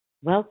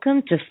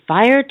Welcome to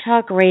Fire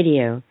Talk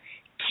Radio,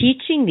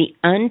 teaching the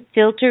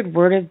unfiltered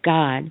Word of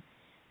God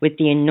with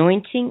the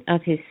anointing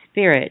of His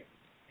Spirit,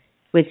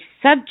 with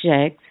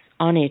subjects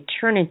on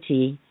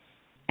eternity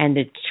and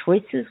the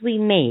choices we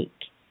make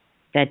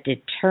that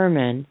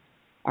determine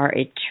our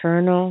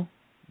eternal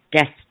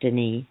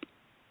destiny.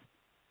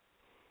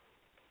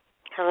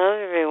 Hello,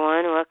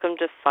 everyone. Welcome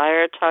to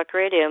Fire Talk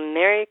Radio.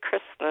 Merry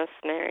Christmas,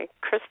 Merry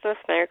Christmas,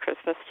 Merry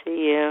Christmas to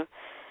you.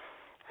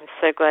 I'm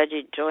so glad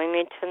you joined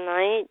me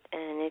tonight.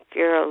 And if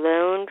you're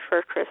alone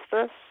for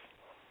Christmas,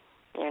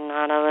 you're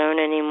not alone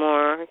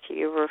anymore. If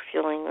you were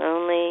feeling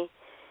lonely,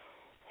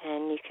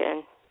 and you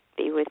can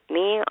be with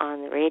me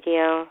on the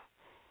radio,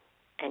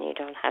 and you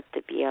don't have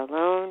to be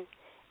alone,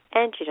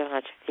 and you don't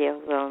have to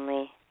feel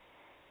lonely,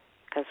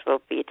 because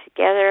we'll be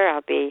together. I'll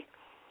be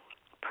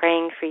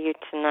praying for you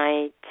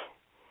tonight.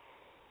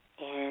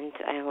 And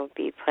I will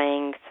be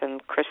playing some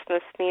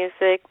Christmas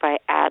music by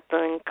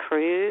Adlon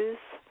Cruz.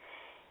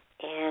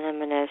 And I'm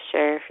going to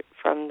share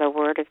from the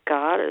Word of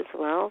God as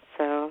well.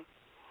 And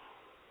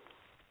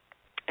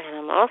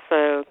I'm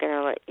also going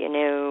to let you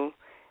know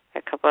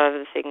a couple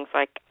other things,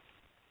 like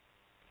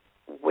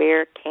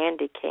where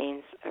candy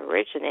canes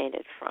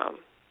originated from.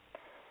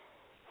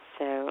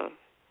 So,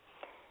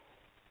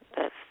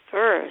 but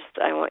first,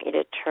 I want you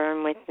to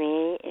turn with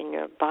me in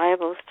your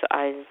Bibles to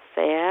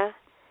Isaiah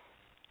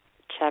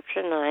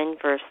chapter 9,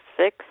 verse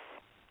 6,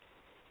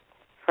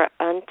 "For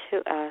unto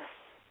us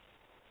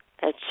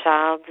a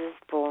child is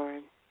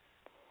born,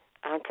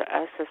 unto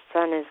us a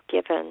son is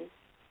given,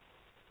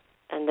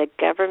 and the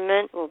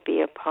government will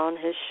be upon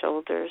his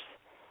shoulders,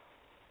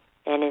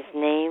 and his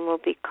name will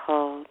be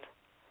called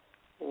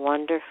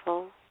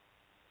Wonderful,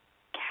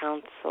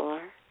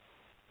 Counselor,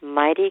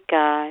 Mighty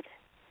God,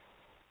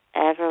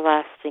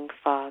 Everlasting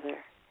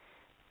Father,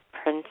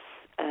 Prince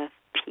of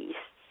Peace."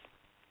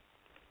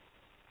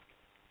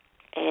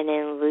 And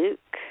in Luke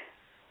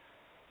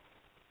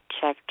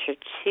chapter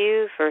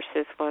 2,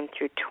 verses 1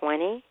 through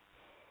 20,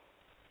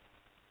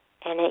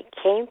 "And it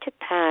came to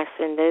pass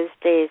in those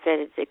days that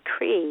a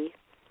decree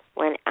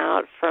went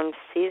out from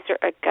Caesar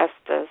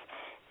Augustus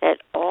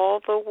that all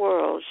the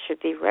world should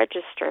be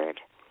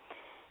registered.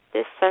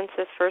 This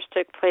census first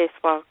took place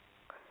while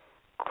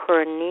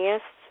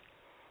Quirinius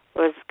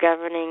was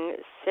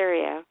governing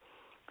Syria.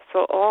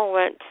 So all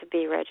went to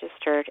be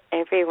registered,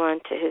 everyone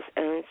to his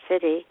own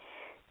city.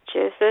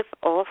 Joseph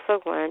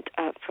also went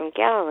up from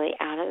Galilee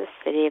out of the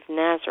city of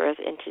Nazareth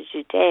into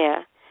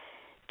Judea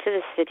to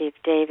the city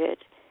of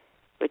David,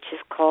 which is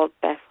called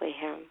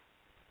Bethlehem,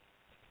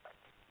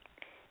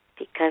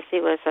 because he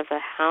was of the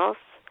house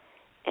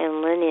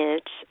and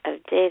lineage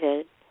of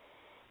David,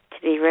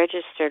 to be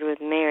registered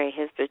with Mary,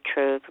 his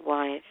betrothed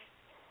wife,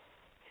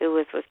 who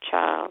was with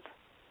child.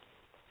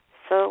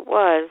 So it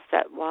was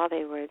that while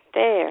they were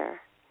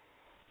there,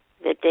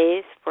 the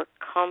days were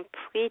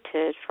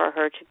completed for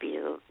her to be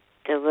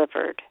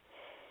delivered,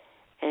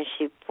 and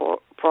she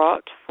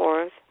brought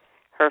forth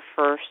her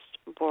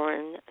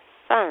firstborn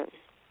son,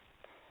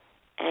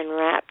 and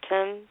wrapped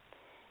him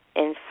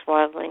in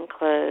swaddling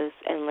clothes,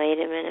 and laid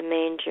him in a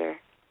manger,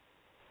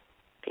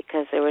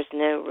 because there was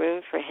no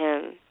room for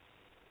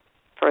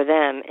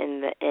them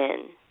in the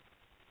inn.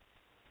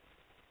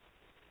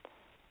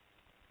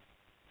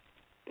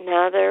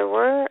 Now there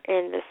were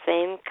in the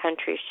same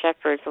country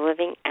shepherds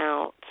living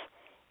out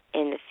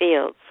in the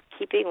fields,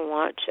 keeping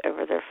watch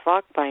over their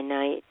flock by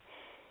night.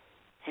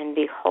 And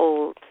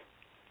behold,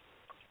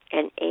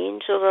 an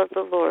angel of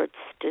the Lord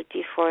stood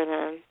before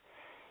them,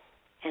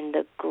 and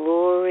the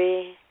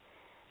glory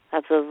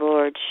of the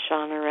Lord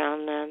shone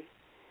around them,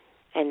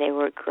 and they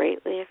were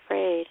greatly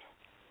afraid.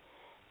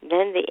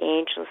 Then the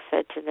angel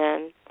said to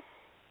them,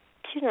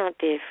 "Do not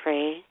be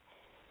afraid,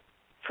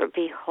 for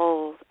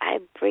behold, I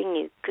bring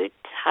you good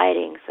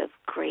tidings of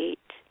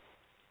great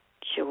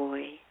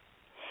joy,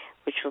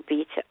 which will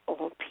be to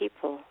all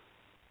people.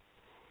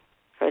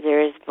 For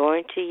there is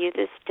born to you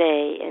this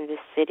day in the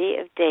city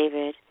of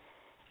David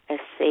a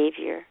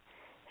Savior,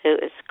 who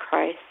is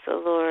Christ the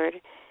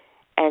Lord.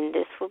 And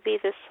this will be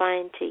the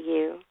sign to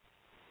you.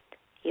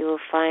 You will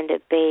find a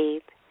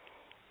babe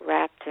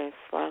wrapped in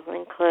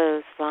swaddling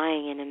clothes,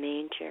 lying in a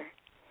manger."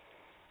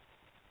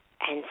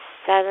 And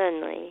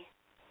suddenly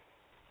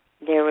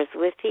there was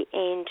with the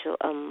angel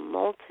a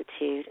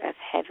multitude of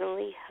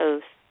heavenly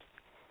hosts,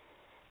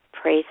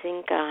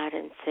 praising God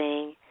and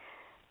saying,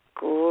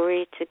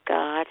 "Glory to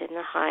God in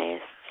the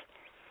highest,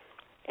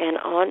 and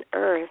on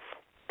earth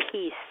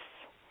peace,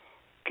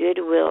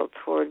 goodwill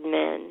toward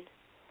men."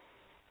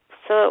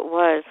 So it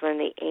was, when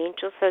the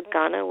angels had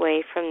gone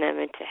away from them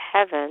into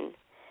heaven,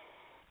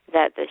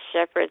 that the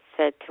shepherds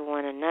said to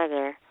one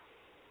another,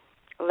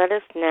 "Let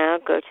us now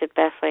go to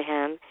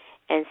Bethlehem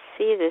and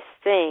see this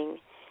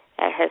thing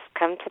that has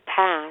come to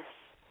pass,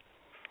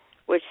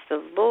 which the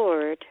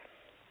Lord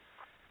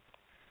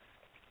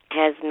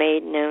has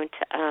made known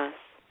to us."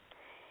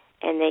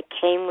 And they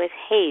came with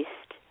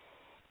haste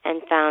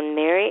and found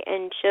Mary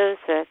and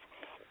Joseph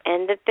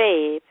and the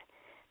babe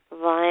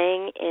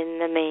lying in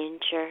the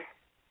manger.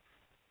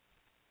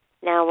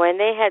 Now when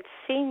they had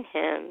seen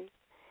him,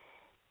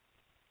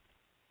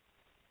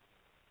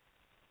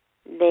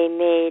 they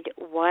made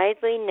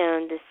widely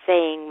known the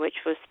saying which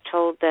was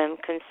told them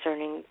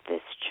concerning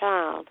this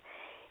child.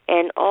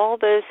 And all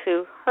those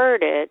who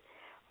heard it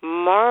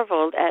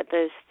marveled at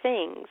those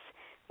things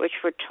which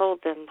were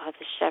told them by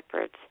the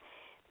shepherds.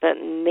 But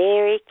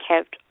Mary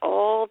kept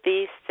all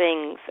these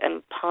things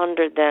and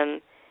pondered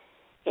them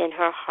in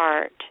her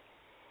heart.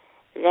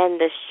 Then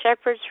the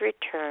shepherds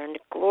returned,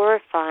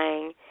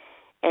 glorifying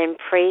and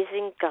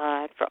praising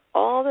God for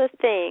all the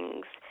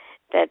things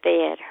that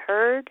they had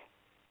heard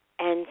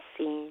and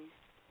seen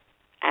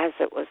as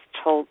it was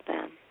told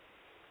them.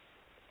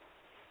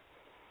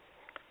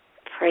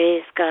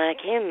 Praise God.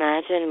 Can you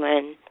imagine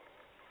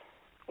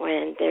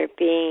when they're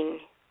being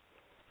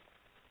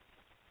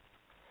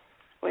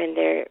when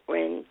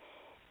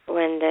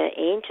the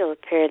angel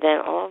appeared, then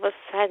all of a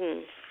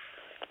sudden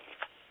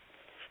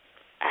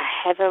a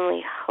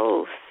heavenly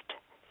host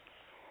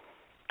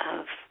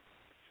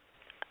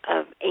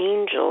of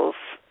angels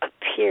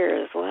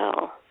appear as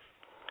well.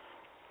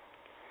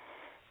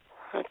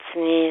 That's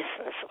neat.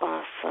 That's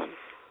awesome.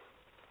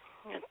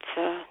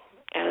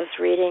 I was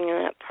reading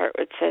in that part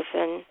where it says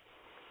in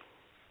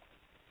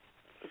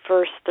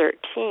verse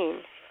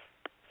 13,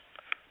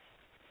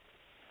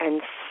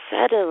 and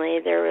suddenly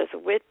there was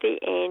with the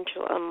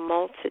angel a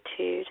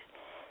multitude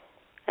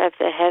of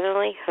the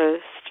heavenly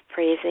host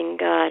praising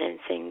God and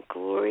saying,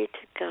 "Glory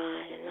to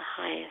God in the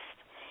highest,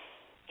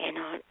 and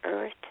on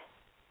earth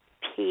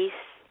peace,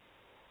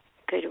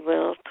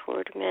 goodwill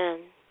toward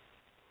men."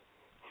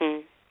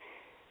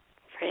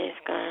 Praise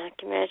God. I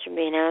can imagine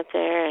being out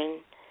there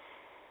and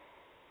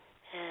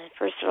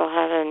first of all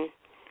having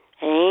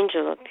an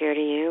angel appear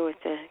to you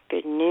with the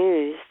good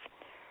news,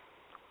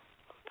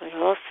 but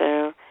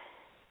also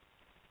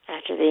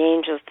after the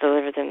angels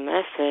deliver the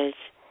message,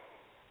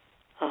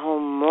 a whole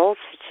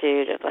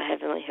multitude of the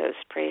heavenly host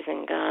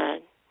praising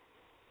God.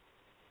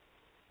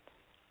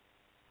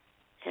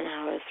 And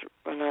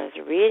when I was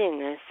reading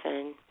this,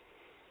 and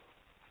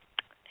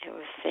it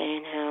was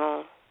saying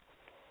how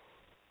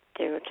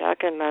they were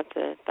talking about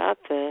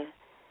the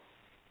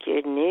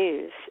good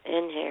news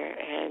in here,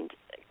 and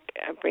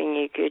I bring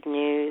you good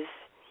news.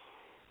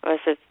 I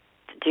said,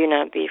 "Do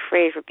not be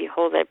afraid, for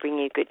behold, I bring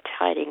you good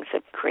tidings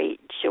of great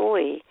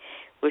joy,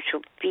 which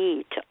will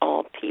be to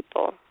all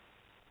people."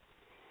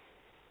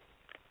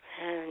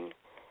 And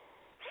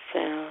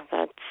so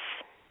that's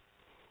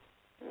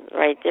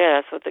right there.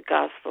 That's what the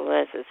gospel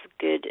is. It's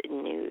good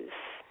news.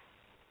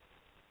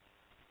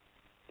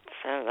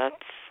 So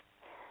that's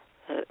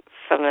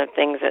some of the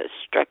things that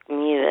struck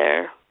me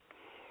there.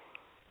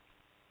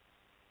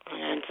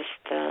 And I'm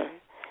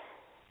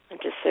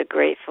just so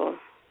grateful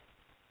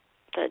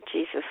that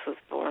Jesus was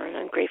born.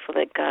 I'm grateful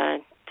that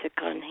God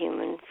took on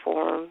human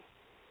form,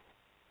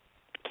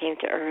 came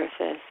to earth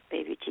as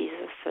baby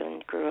Jesus,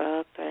 and grew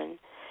up and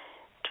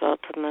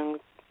dwelt among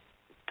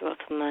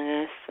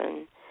us,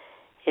 and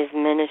his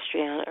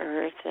ministry on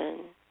earth,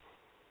 and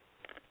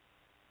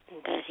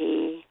that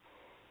he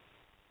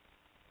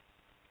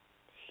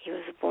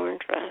was born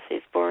for us. He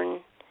was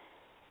born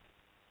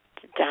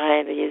to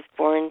die, but he was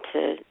born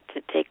to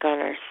take on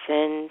our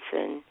sins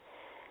and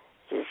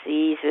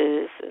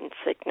diseases and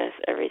sickness,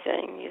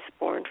 everything. He was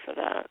born for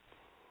that.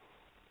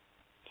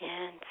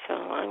 And so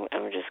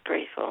I'm just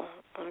grateful.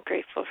 I'm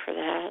grateful for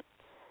that.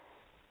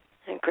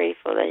 I'm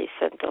grateful that he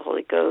sent the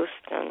Holy Ghost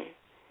to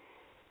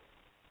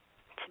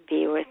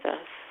be with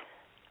us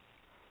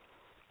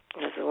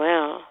as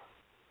well.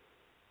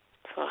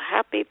 So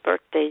happy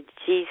birthday,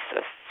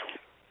 Jesus.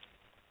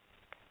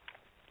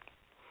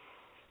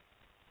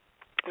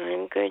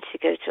 I'm going to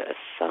go to a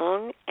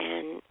song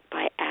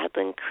by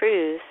Adlin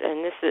Cruz,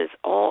 and this is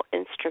all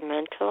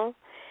instrumental.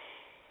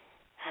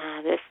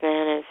 This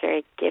man is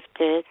very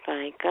gifted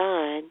by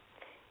God.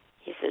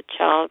 He's a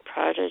child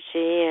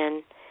prodigy,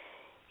 and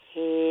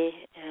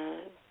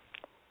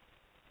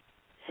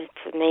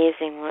it's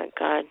amazing what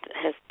God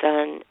has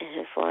done in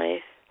his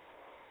life.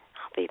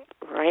 I'll be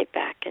right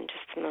back in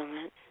just a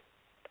moment.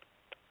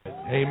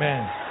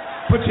 Amen.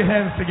 Put your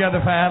hands together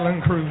for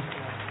Adlin Cruz.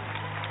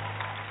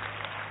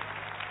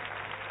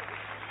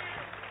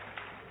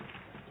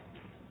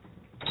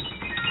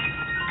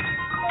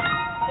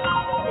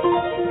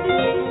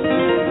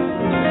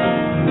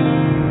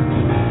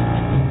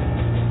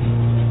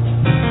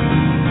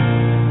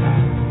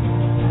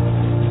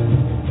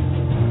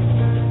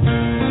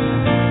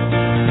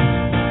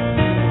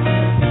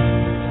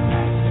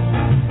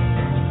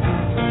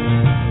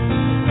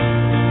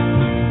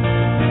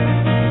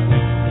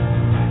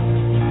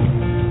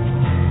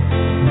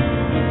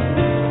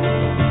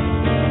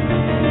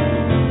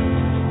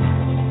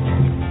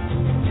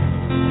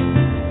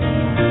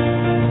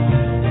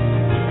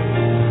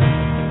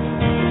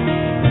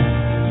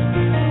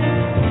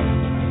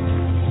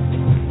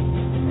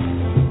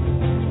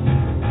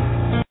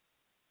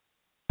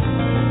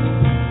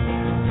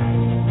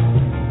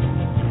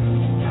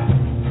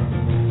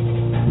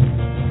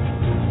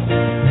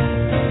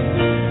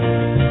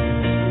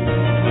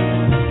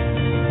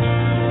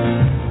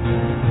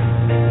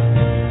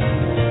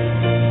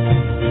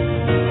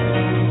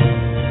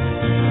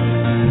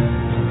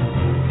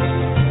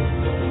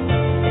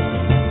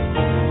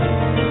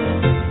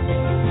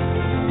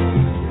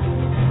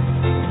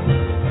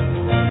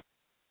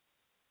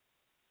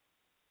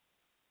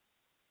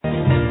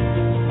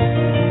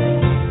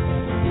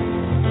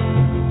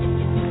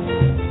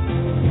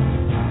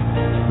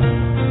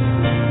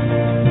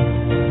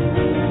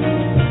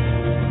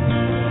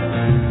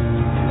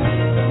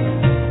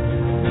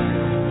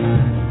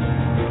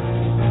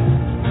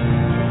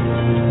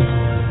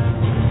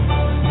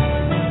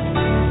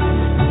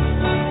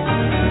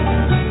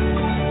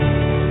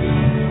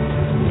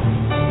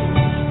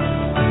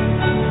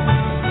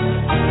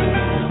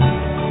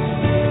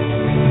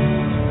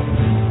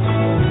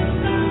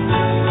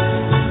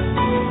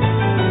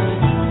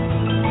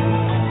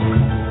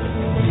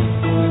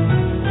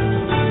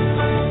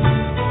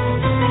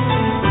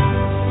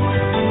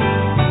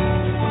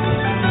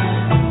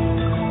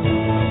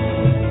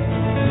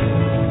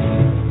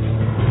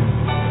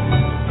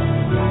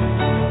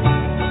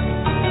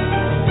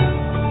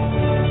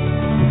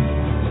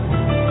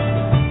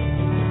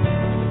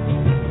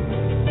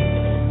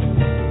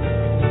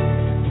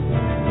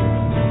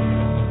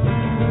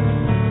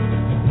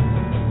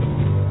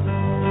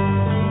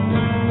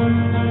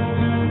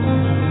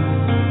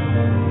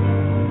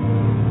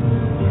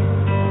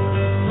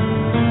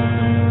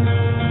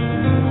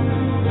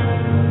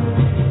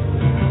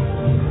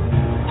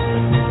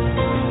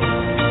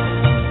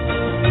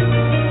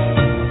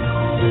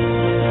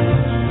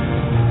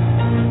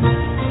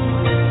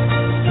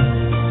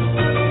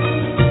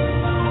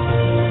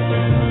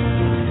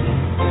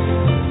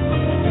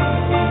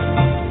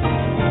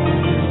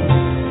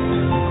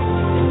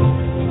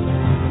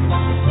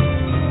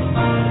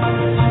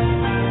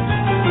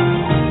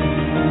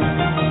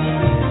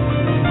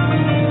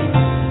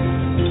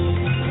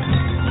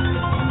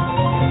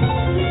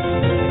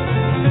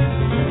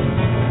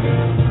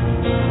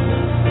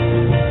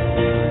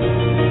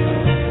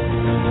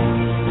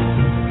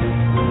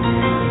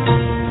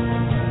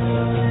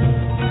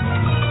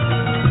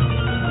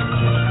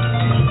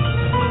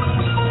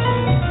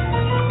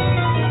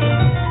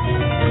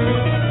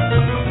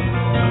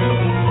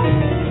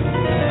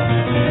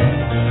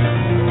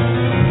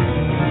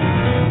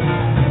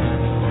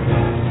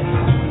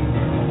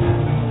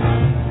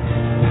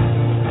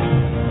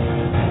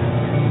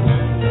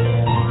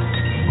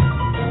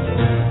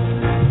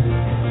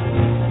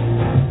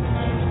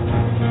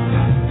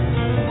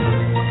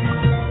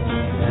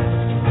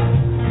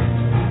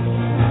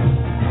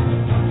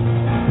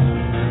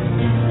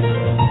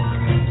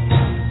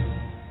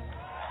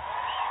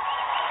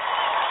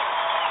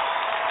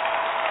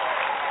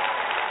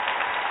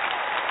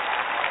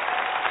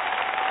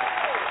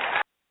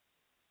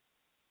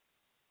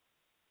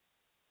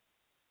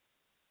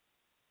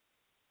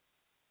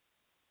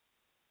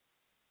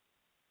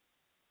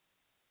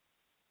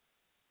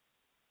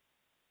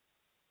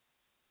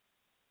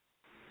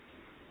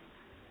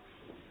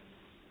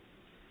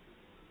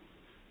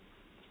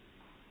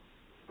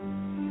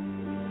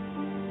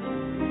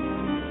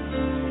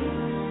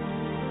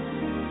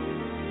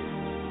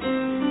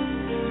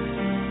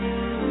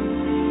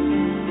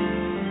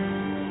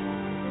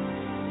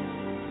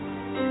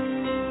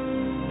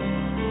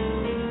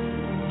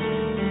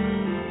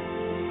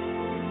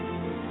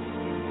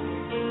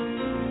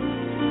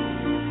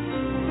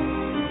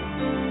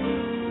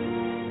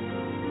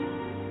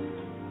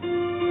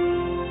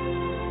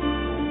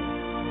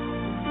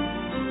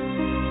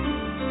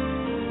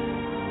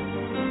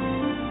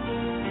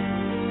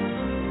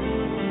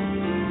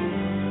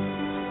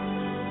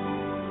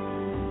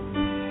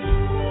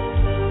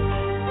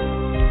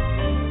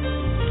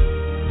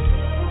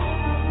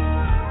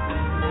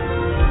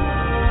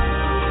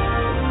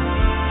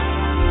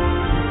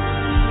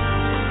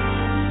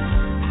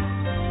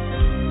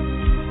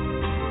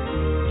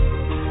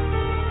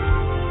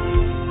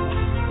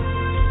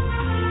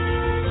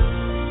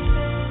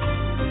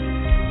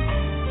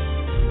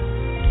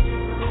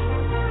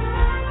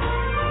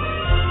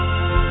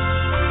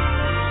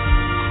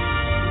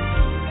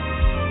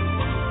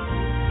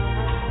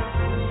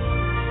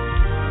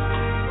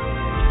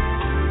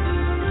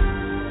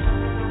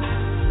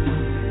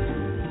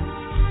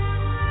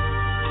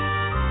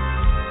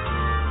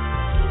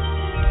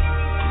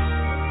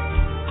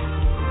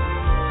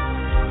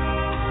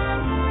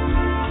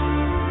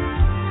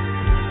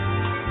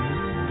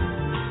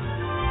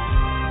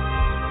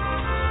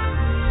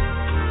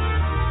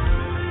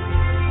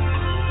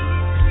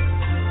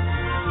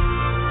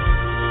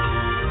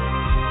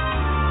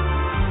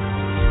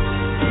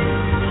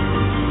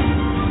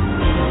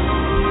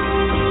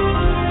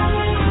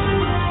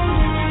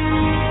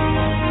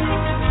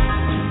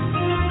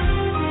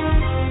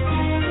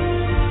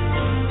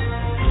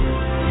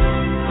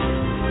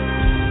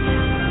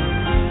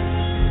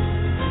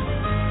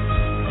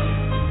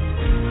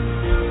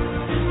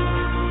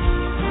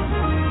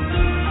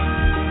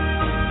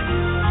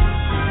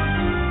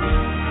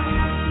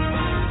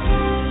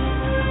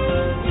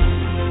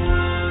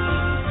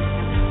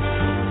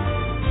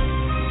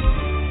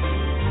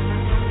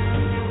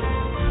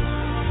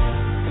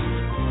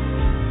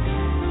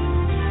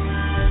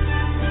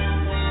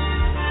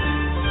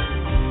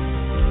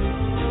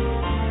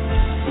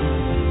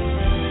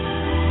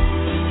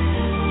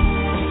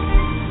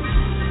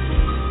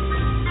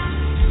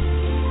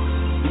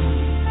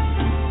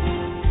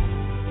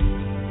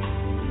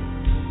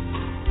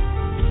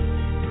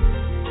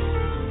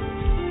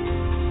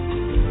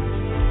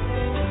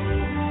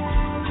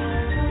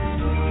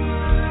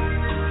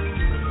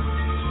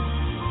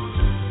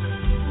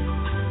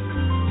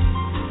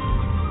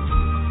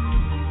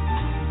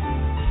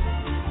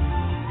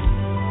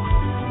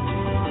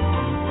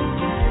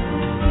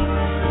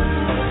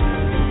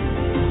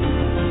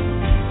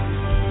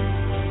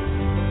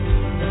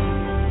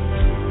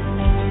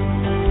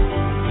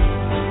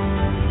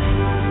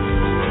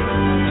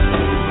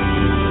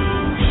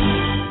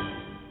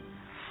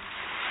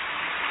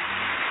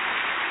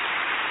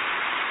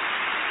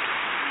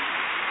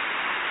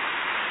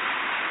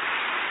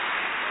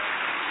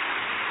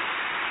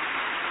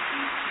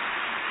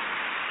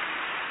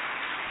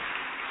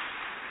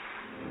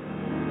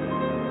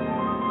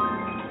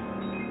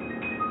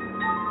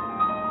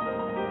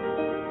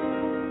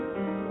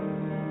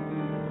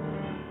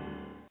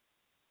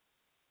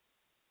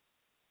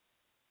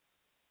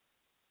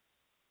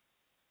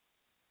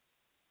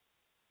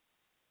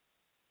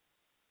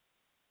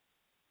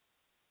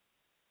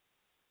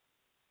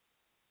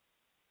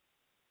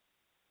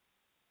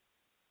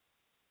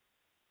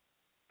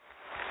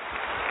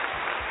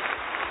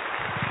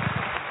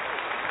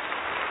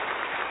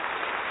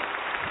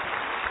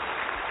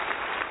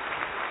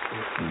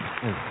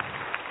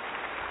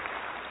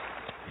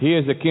 He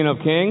is the King of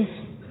Kings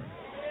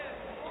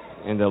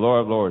and the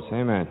Lord of Lords.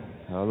 Amen.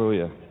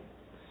 Hallelujah.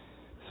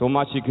 So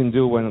much you can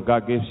do when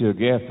God gives you a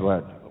gift,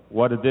 but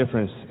what a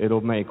difference it'll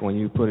make when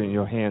you put it in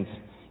your hands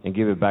and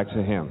give it back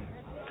to Him.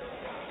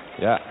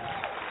 Yeah.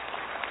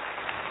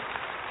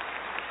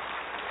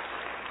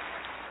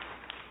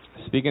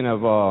 Speaking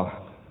of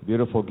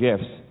beautiful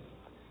gifts,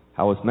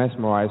 I was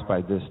mesmerized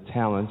by this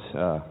talent,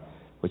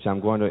 which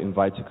I'm going to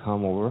invite to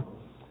come over.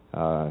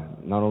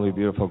 Not only a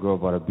beautiful girl,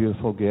 but a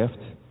beautiful gift.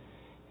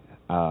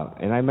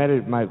 And I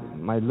met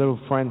my little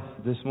friend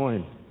this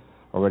morning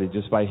already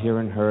just by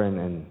hearing her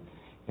and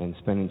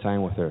spending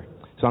time with her.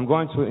 So I'm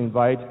going to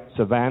invite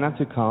Savannah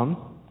to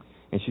come,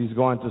 and she's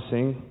going to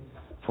sing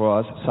for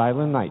us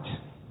Silent Night.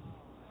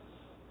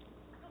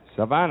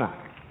 Savannah.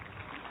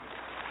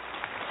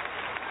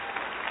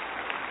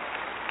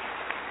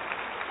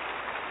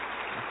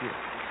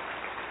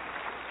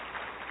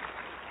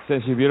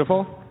 Isn't she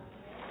beautiful?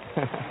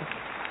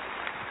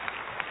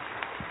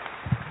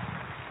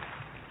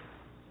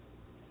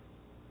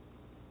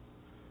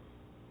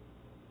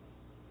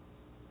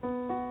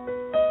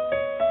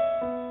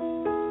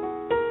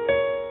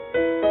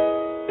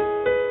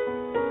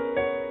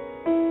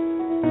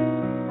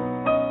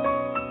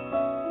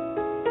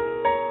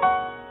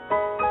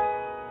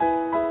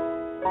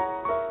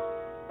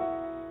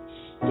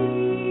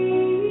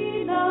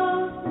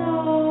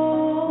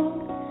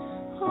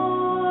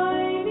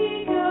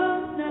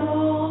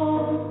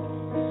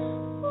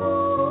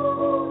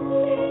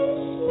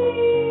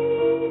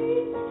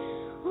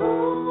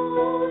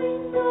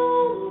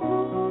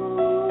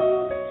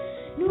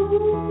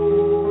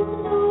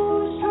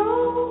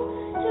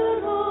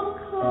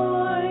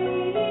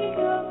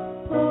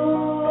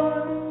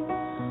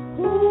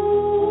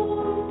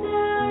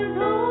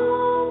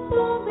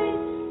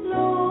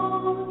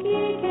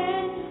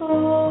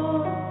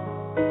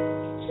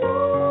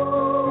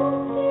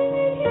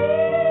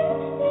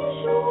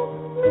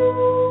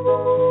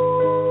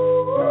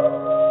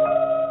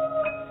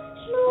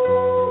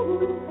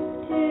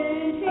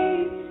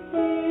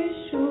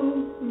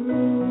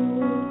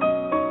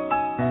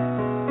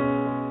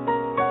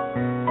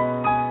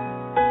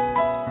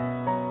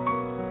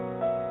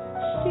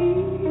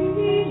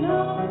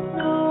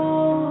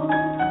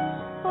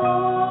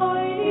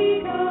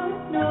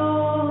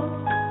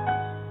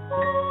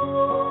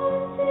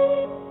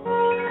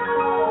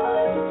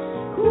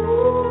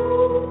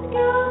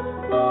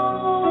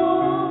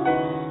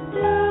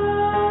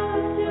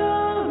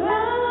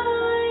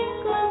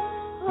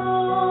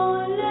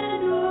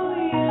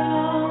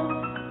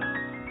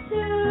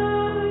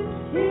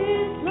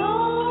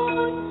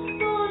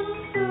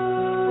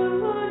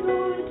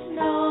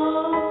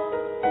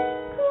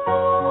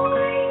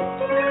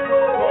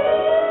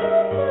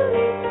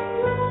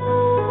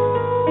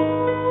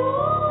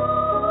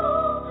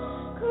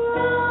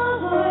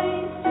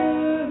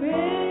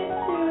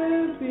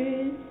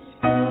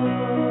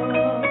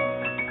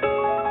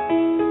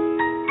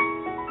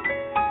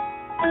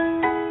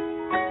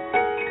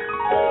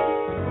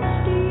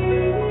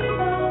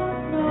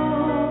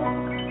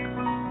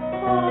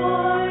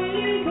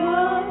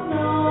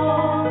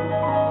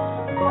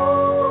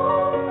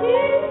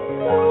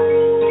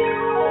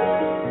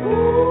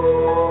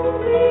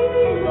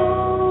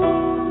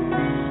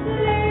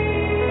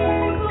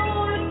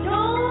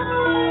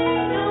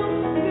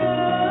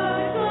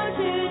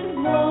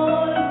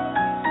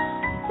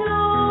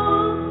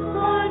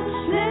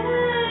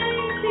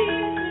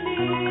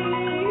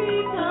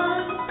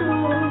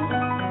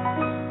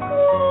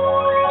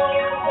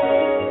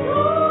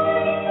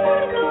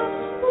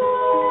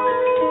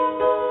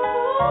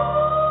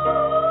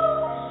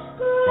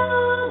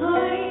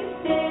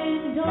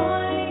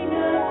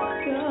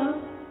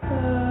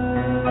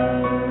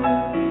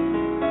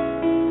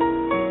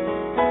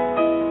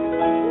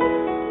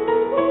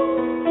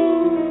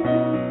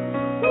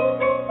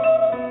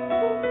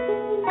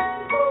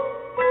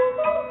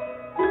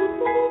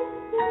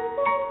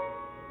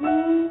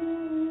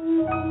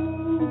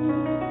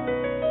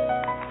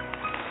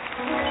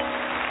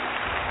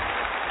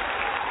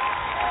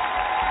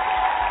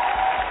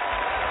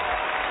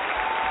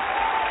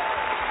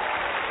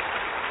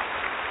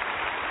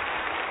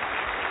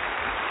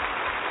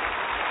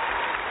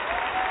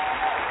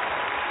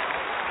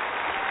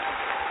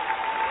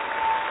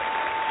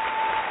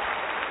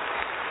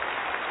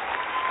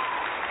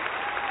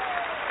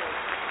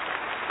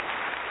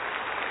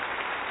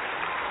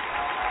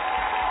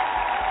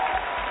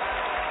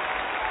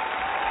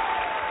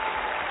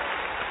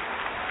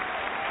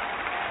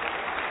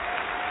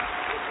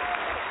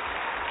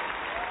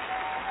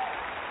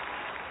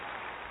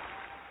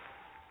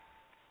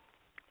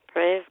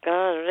 Praise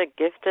God. What a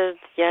gifted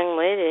young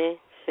lady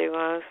she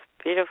was.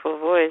 Beautiful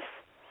voice.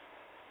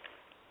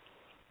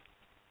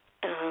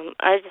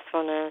 I just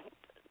want to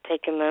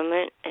take a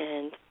moment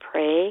and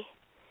pray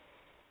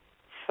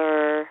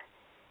for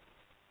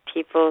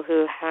people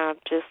who have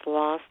just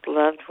lost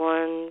loved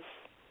ones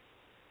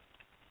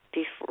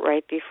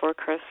right before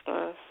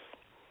Christmas,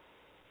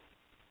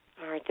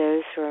 or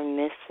those who are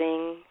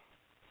missing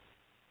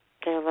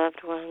their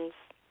loved ones.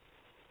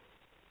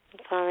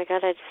 And Father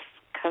God, I just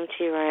come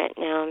to you right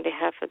now on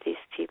behalf of these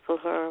people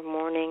who are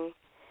mourning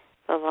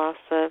the loss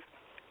of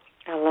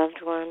a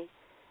loved one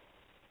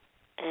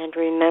and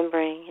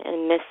remembering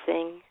and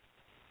missing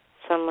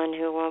someone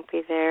who won't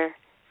be there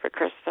for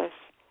Christmas.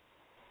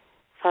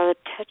 Father,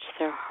 touch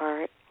their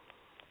heart.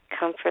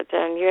 Comfort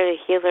them. You're the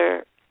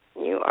healer.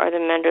 You are the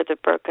mender of the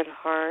broken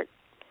heart.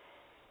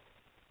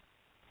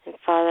 And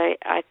Father,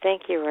 I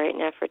thank you right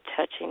now for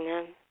touching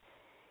them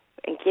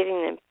and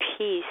giving them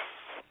peace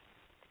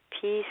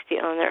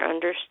beyond their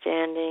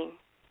understanding,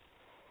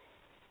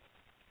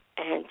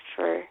 and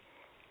for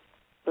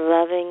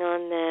loving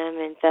on them,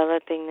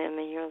 enveloping them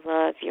in your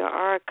love. You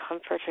are a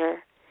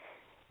comforter.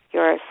 You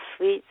are a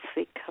sweet,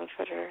 sweet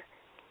comforter.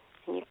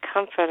 And you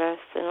comfort us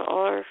in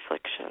all our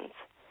afflictions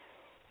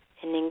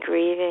and in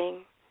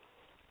grieving.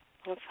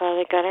 And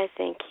Father God, I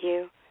thank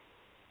you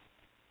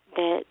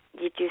that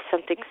you do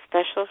something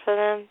special for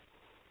them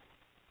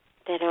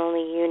that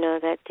only you know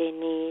that they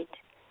need.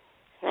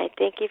 And I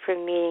thank you for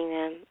meeting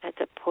them at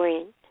the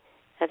point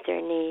of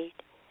their need.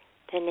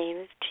 In the name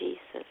of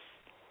Jesus.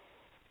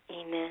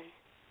 Amen.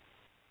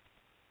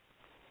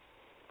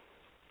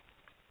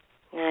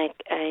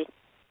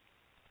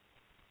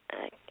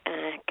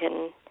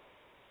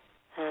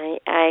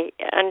 I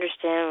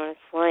understand what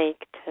it's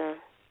like to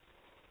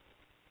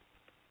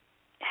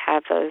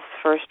have those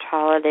first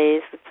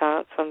holidays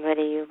without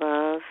somebody you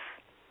love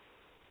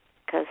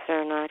because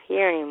they're not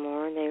here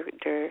anymore.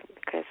 They're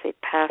because they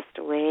passed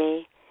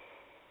away.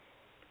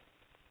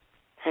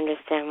 I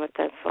understand what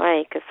that's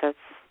like because that's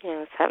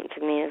it's happened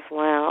to me as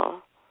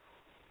well.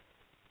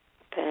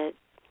 But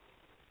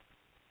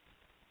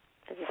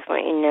I just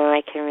want you to know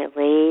I can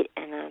relate,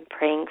 and I'm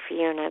praying for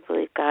you, and I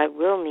believe God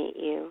will meet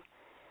you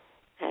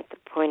at the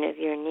point of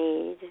your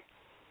need.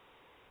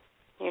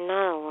 You're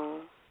not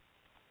alone.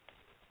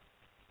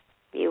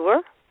 You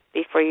were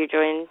before you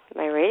joined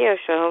my radio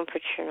show,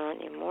 but you're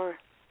not anymore.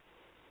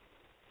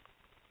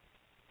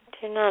 But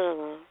you're not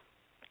alone.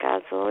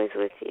 God's always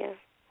with you.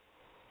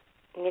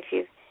 And if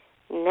you've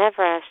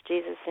never asked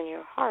Jesus in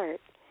your heart,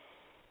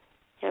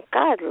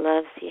 God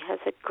loves you. He has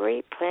a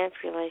great plan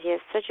for your life. He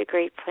has such a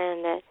great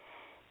plan that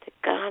the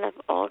God of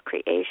all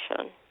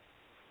creation,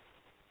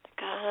 the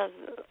God of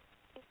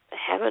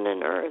heaven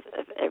and earth,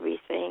 of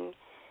everything,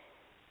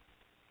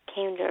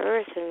 came to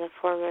earth in the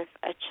form of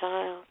a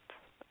child,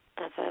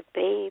 of a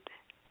baby,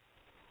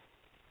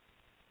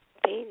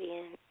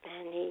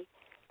 and he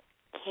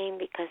came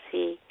because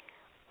he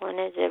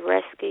wanted to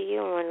rescue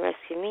you and wanted to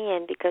rescue me,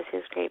 and because he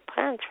has great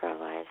plans for our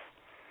lives.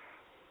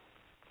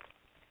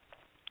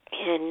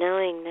 And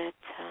knowing that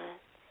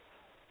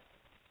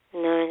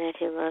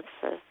he loves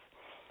us,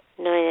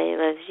 knowing that he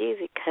loves you,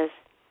 because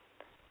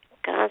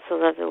God so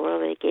loved the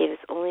world that he gave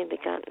his only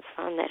begotten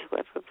Son, that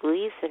whoever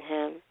believes in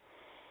him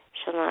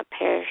shall not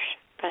perish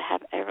but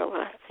have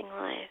everlasting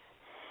life.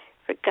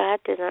 For God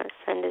did not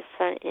send his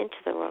Son into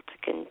the world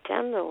to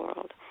condemn the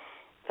world,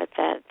 but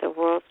that the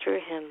world through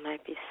him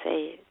might be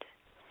saved.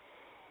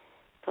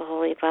 The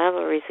Holy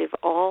Bible reads, we've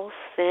all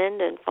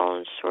sinned and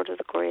fallen short of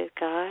the glory of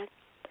God.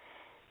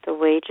 The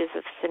wages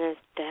of sin is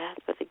death,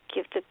 but the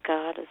gift of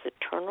God is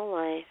eternal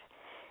life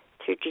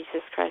through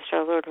Jesus Christ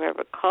our Lord.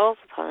 Whoever calls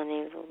upon the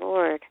name of the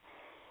Lord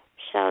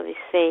shall be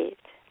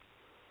saved.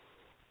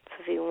 So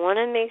if you want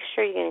to make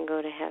sure you're going to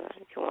go to heaven,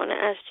 if you want to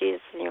ask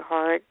Jesus in your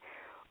heart,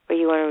 or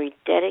you want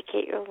to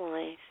rededicate your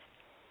life,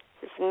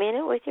 just mean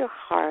it with your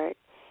heart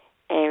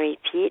and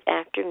repeat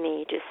after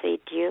me. Just say,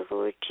 Dear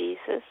Lord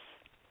Jesus,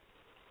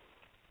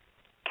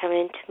 come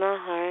into my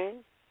heart,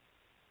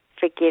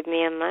 forgive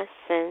me of my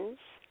sins,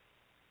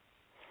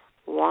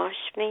 wash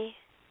me,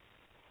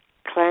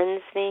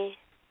 cleanse me,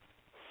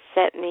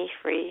 set me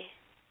free.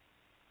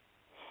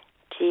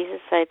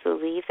 Jesus, I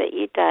believe that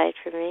you died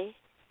for me.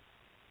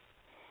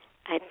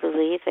 I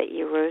believe that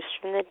you rose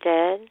from the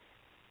dead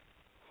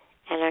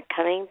and are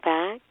coming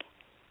back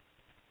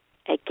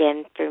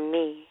again for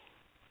me.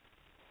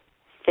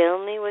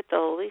 Fill me with the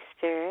Holy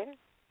Spirit.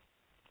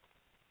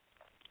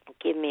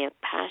 Give me a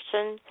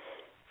passion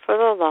for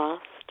the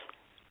lost,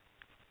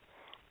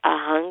 a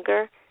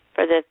hunger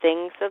for the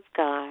things of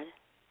God,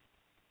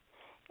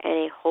 and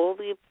a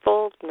holy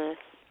boldness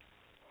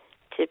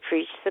to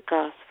preach the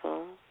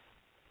gospel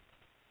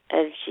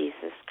of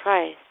Jesus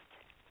Christ.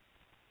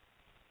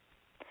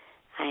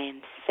 I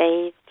am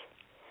saved.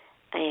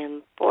 I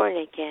am born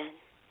again.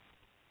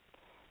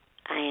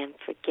 I am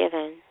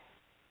forgiven.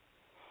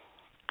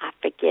 I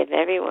forgive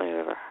everyone who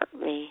ever hurt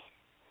me,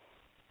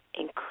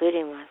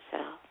 including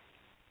myself.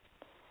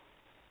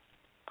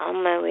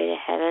 On my way to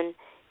heaven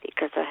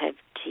because I have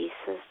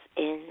Jesus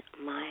in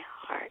my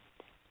heart.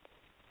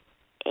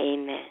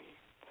 Amen.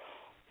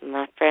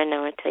 My friend,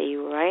 I want to tell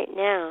you right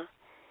now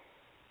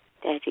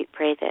that if you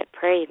prayed that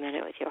prayer, you meant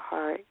it with your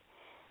heart.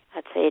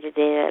 I'd say today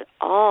that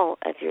all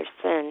of your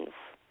sins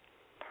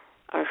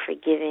are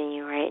forgiven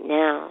you right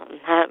now. And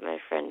that, my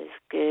friend, is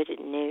good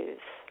news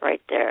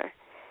right there.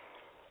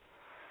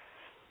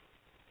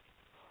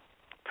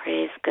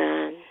 Praise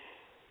God.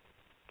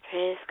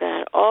 Praise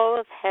God. All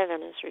of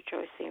heaven is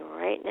rejoicing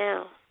right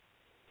now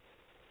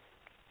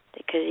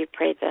because you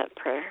prayed that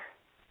prayer.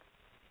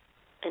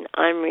 And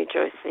I'm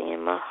rejoicing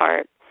in my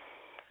heart,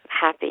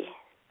 happy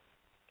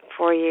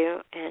for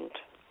you and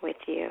with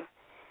you.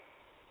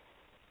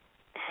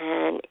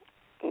 And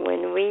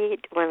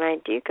when I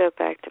do go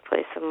back to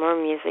play some more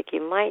music, you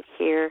might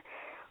hear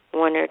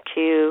one or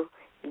two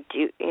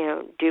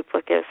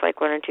duplicates,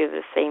 like one or two of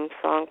the same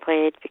song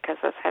played, because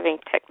I was having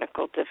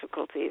technical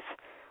difficulties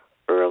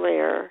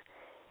earlier,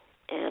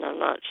 and I'm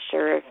not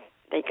sure if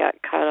they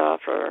got cut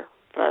off or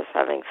if I was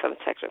having some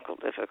technical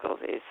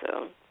difficulties.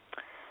 So,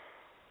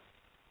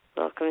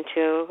 welcome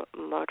to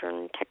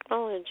modern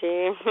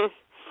technology.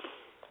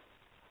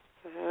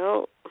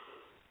 Well,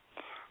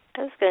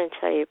 I was going to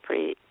tell you a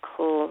pretty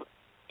cool,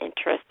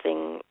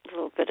 interesting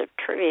little bit of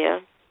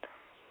trivia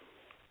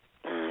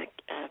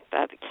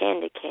about the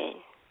candy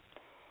cane.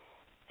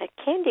 A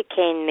candy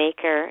cane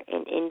maker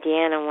in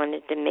Indiana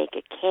wanted to make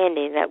a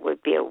candy that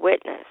would be a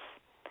witness.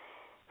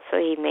 So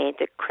he made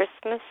the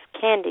Christmas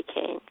candy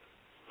cane.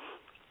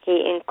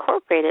 He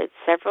incorporated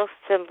several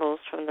symbols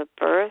from the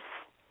birth,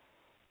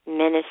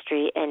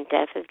 ministry, and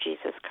death of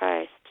Jesus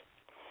Christ.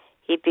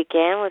 He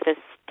began with a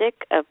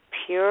stick of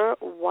pure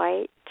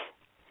white,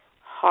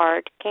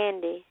 hard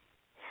candy,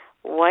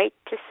 white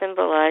to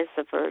symbolize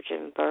the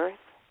virgin birth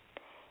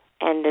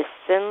and the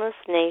sinless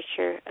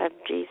nature of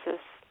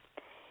Jesus,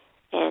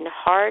 and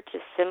hard to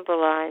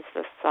symbolize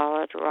the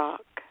solid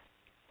rock,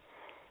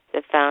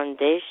 the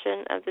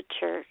foundation of the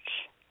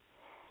church,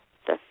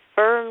 the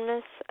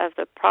firmness of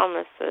the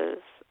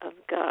promises of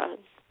God.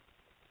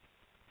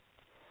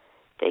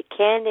 The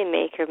candy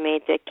maker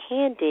made the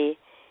candy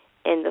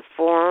in the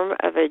form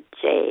of a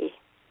J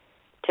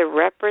to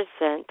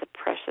represent the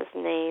precious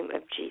name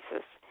of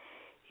Jesus,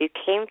 who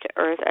came to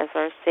earth as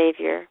our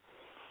Savior.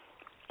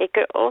 It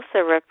could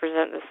also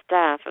represent the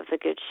staff of the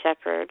Good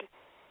Shepherd,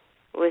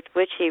 with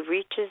which he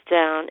reaches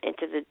down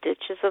into the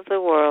ditches of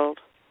the world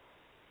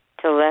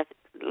to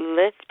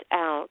lift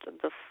out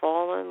the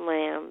fallen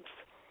lambs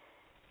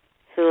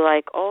who,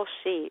 like all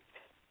sheep,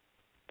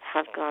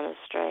 have gone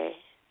astray.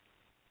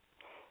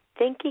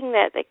 Thinking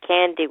that the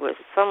candy was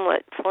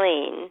somewhat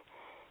plain,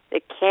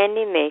 the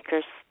candy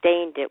maker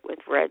stained it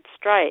with red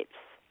stripes.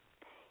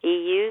 He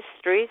used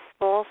 3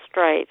 small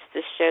stripes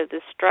to show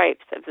the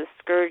stripes of the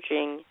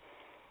scourging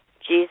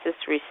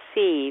Jesus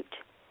received,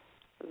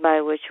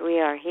 by which we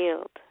are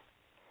healed.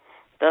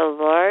 The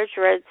large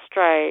red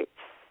stripe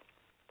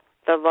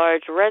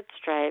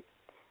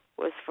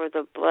was for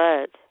the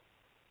blood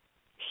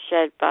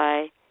shed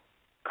by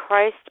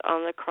Christ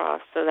on the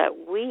cross, so that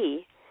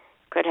we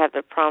could have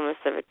the promise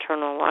of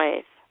eternal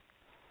life.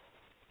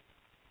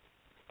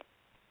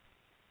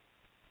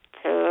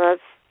 So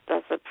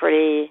that's a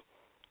pretty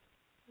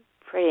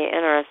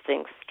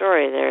interesting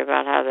story there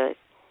about how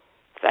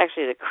it's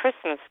actually the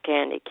Christmas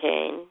candy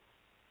cane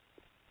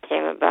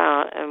came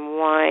about and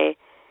why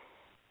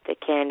the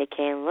candy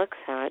cane looks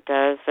how it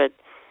does. But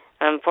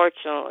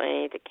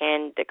unfortunately, the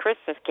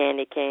Christmas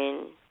candy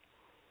cane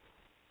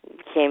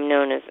became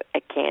known as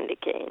a candy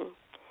cane,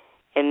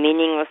 a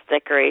meaningless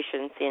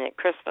decoration seen at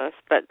Christmas,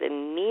 but the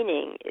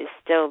meaning is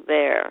still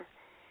there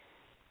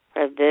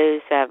for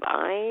those who have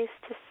eyes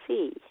to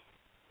see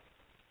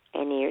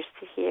and ears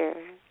to hear.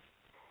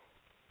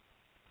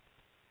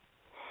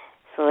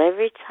 So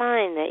every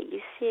time that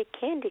you see a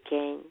candy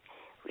cane,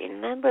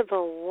 remember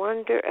the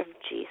wonder of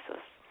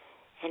Jesus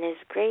and his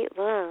great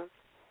love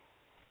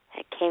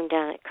that came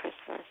down at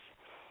Christmas,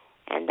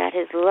 and that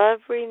his love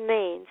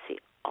remains the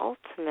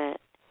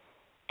ultimate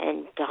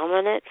and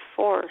dominant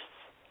force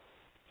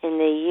in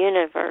the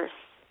universe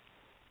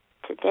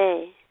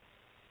today.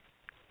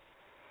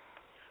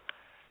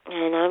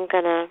 And I'm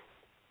going to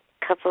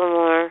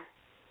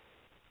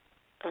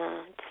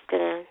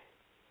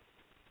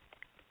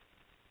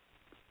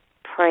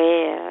pray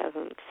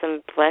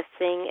some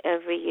blessing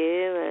over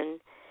you and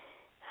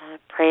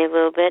pray a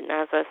little bit. And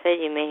as I said,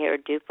 you may hear a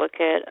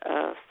duplicate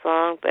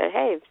song, but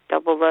hey,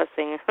 double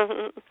blessing.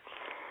 But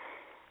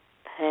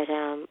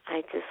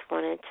I just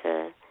wanted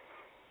to,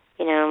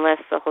 unless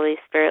the Holy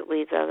Spirit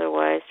leads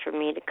otherwise, for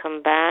me to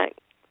come back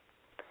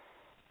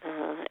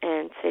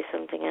and say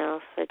something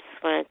else. I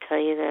just want to tell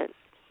you that,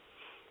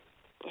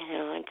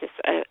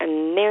 a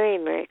Merry,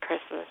 Merry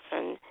Christmas.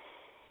 And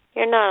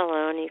you're not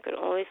alone. You can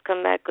always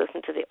come back,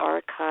 listen to the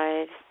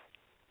archives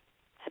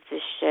of the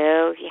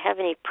show. If you have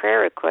any prayer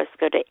requests,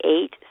 go to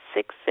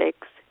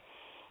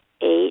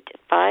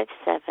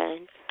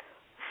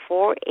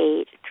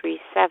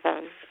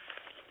 866-857-4837.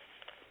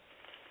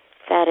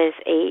 That is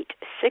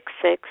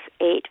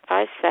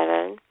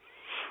 866-857-4837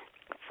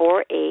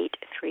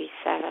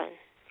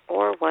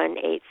 or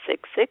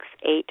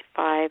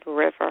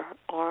 1-866-85-RIVER,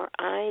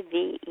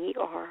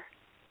 RIVER.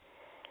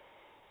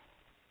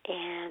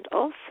 And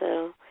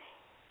also,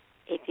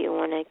 if you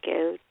want to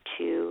go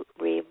to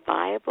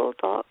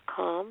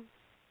revival.com,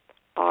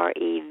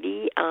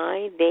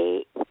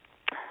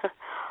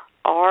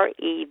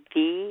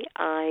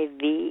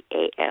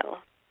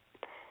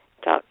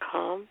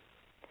 REVIVAL.com,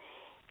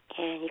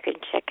 and you can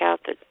check out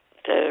the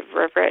the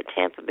River at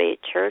Tampa Bay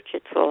Church.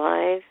 It's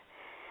live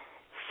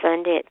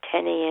Sunday at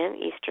 10 a.m.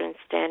 Eastern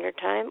Standard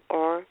Time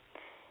or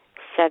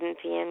 7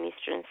 p.m.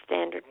 Eastern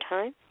Standard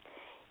Time,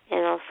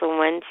 and also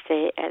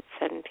Wednesday at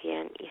 7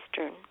 p.m.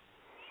 Eastern.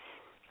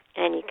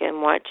 And you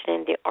can watch it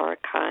in the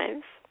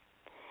archives.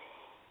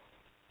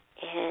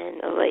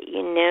 And I'll let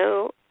you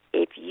know,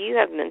 if you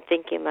have been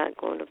thinking about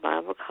going to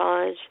Bible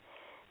college,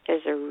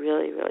 there's a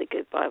really, really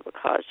good Bible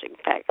college. In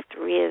fact,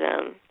 3 of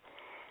them: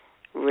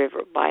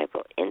 River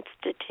Bible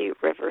Institute,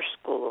 River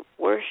School of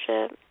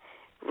Worship,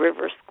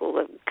 River School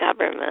of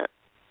Government.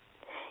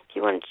 If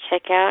you want to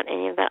check out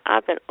any of that,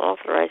 I've been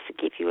authorized to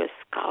give you a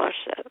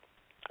scholarship.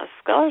 A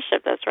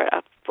scholarship, that's right,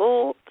 a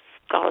full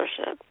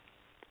scholarship.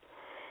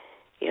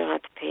 You don't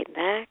have to pay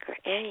back or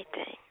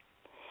anything.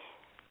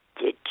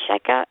 You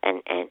check out,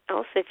 and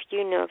also if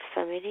you know of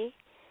somebody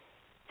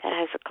that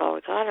has a call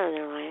of God on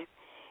their life,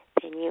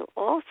 then you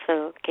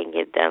also can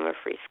give them a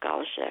free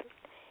scholarship.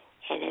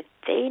 And if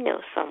they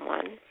know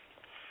someone,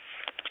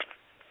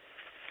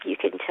 you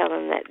can tell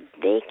them that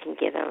they can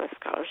give them a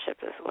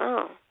scholarship as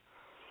well.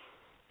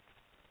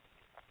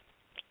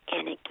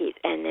 And it keeps,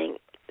 and then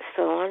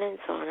so on and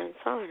so on and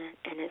so on.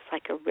 And it's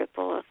like a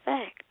ripple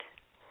effect.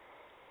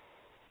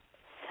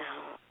 So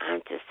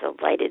I'm just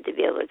delighted to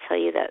be able to tell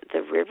you that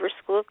the River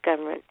School of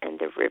Government and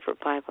the River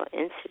Bible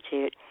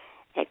Institute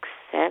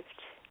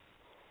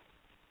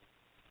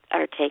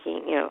are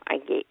taking,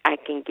 I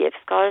can give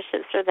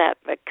scholarships for that,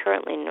 but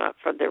currently not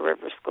for the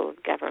River School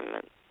of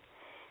Government.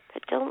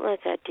 But don't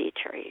let that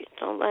deter you.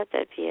 Don't let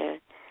that be a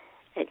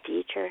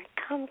deter.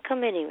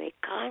 Come anyway.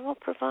 God will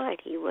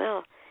provide. He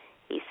will.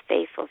 He's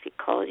faithful. If He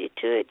called you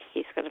to it,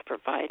 He's going to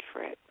provide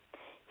for it.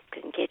 He's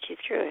going to get you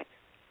through it.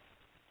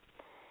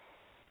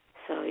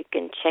 So you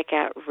can check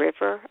out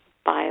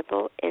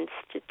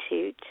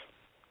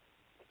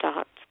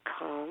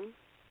riverbibleinstitute.com,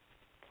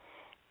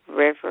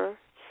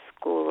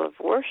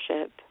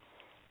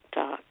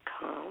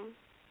 riverschoolofworship.com,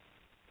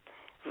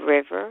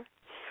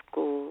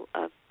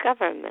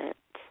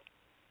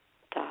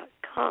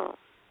 riverschoolofgovernment.com.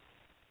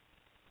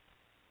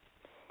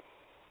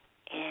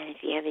 And if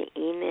you have an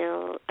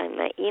email,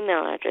 my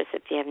email address,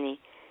 if you have any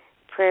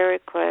prayer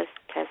requests,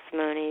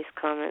 testimonies,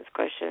 comments,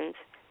 questions,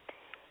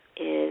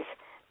 is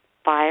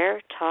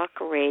Fire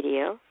Talk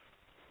Radio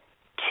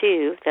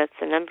 2, that's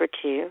the number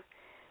 2,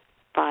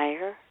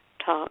 Fire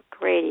Talk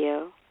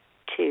Radio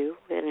 2,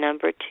 with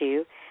number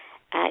 2,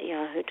 at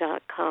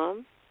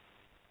yahoo.com.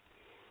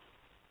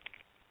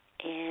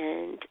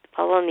 And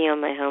follow me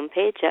on my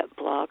homepage at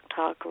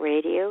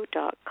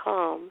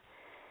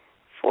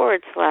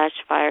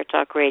blogtalkradio.com/Fire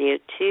Talk Radio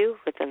 2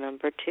 with the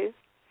number 2.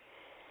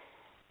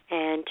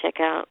 And check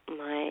out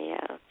my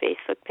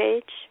Facebook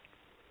page,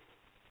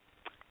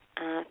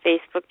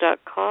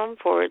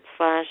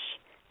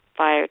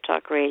 facebook.com/Fire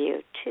Talk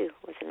Radio 2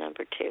 with the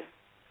number 2.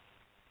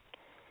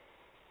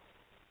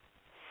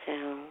 So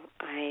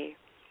I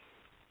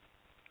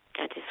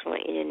just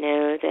want you to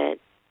know that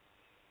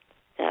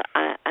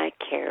I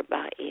care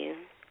about you,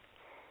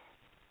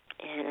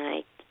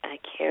 and I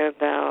care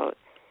about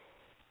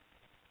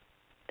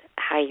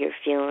how you're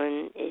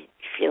feeling.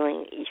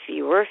 If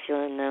you were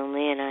feeling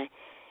lonely, and I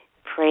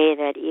pray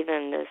that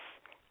even this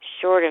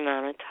short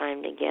amount of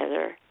time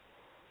together,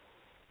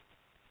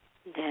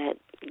 that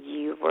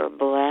you were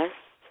blessed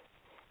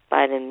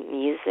by the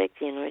music,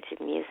 the anointed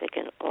music,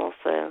 and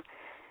also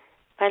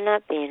by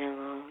not being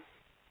alone,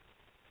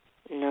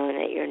 knowing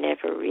that you're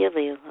never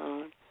really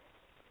alone.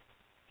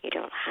 You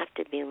don't have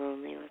to be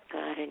lonely with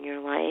God in your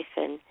life,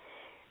 and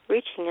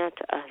reaching out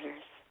to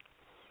others.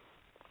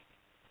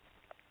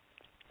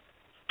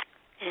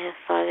 And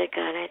Father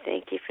God, I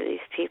thank you for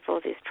these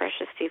people, these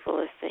precious people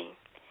listening.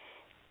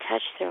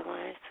 Touch their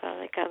lives,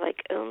 Father God,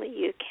 like only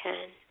you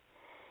can.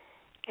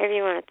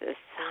 Everyone at the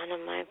sound of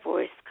my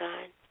voice,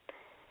 God,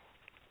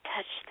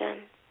 touch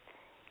them.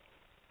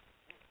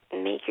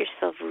 Make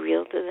yourself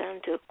real to them.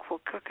 Do a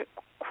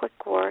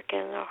quick work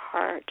in their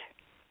heart.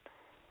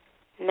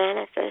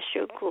 Manifest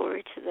your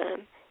glory to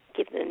them.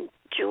 Give them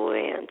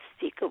joy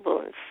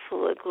unspeakable and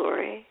full of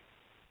glory.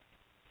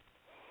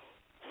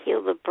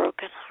 Heal the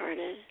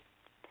brokenhearted.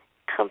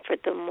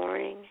 Comfort the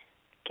mourning.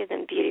 Give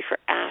them beauty for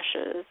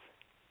ashes.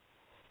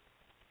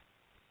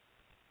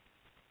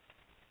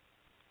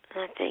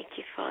 And I thank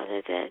you,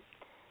 Father, that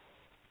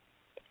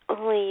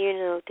only you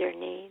know their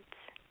needs.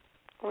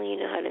 Only you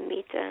know how to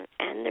meet them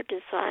and their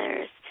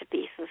desires to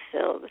be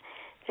fulfilled.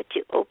 That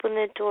you open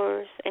the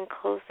doors and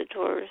close the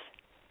doors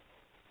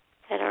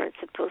that aren't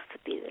supposed to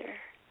be there.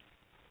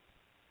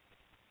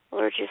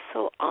 Lord, you're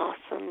so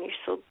awesome. You're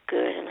so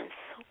good, and I'm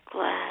so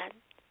glad.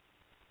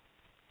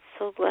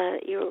 So glad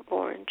that you were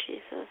born,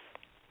 Jesus.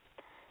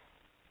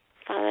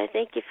 Father, I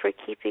thank you for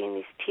keeping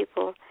these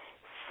people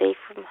safe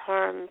from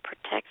harm and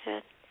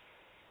protected.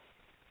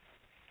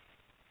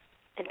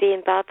 And be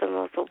about them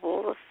with a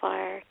wall of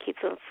fire. Keep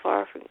them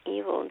far from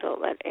evil and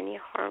don't let any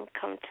harm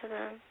come to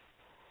them.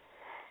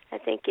 I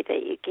thank you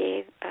that you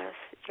gave us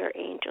your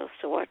angels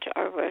to watch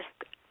our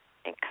risk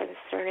and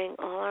concerning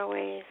all our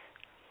ways,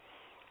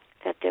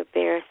 that they'll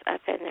bear us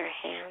up in their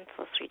hands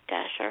lest we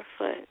dash our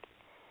foot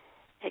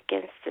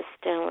against the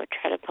stone would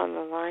tread upon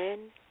the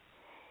lion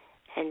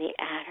and the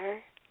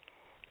adder.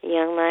 The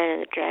young lion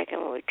and the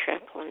dragon would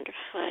trample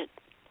underfoot.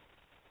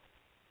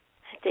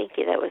 I thank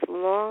you that with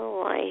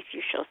long life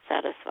you shall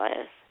satisfy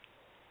us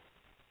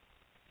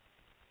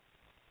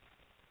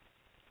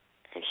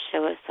and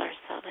show us our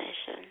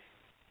salvation.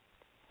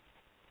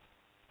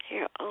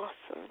 You're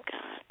awesome,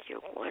 God.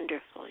 You're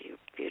wonderful. You're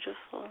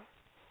beautiful.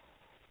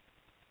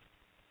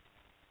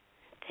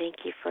 Thank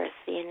you for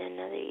seeing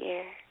another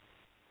year.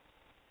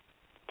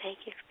 Thank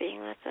you for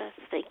being with us.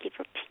 Thank you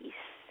for peace.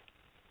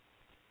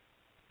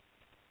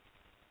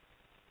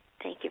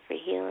 Thank you for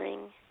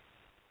healing.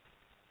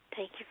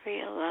 Thank you for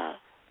your love.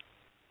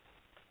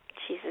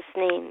 In Jesus'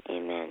 name,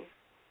 amen.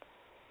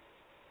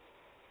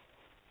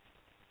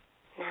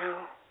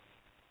 Now,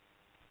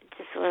 I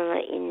just want to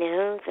let you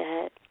know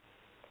that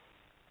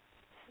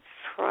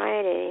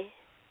Friday,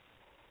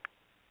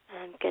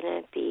 I'm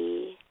going to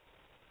be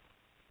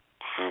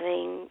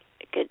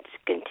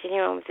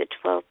continue on with the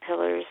 12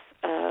 pillars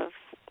of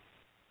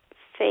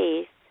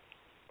faith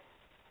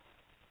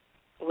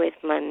with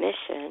my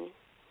mission.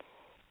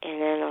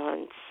 And then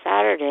on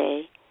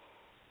Saturday,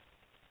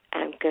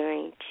 I'm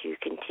going to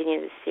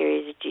continue the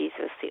series of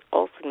Jesus, the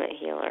Ultimate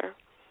Healer.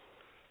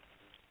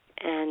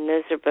 And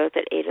those are both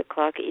at 8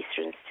 o'clock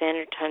Eastern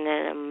Standard Time.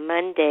 And on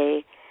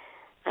Monday,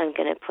 I'm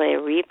going to play a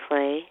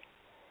replay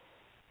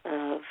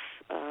of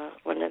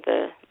one of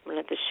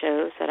the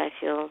shows that I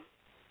feel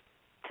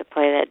to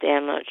play that day.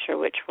 I'm not sure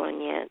which one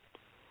yet.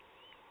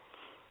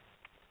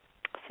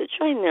 So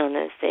join me on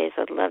those days.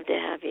 I'd love to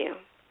have you.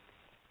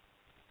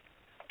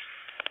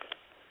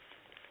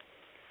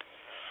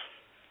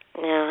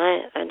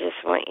 Now, I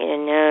just want you to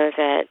know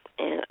that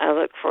I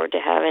look forward to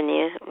having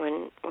you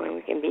when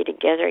we can be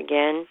together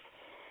again.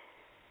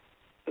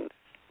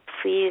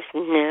 Please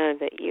know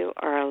that you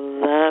are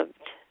loved.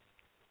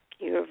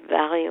 You're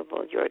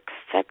valuable. You're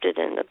accepted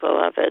in the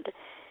beloved.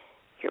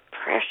 You're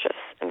precious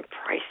and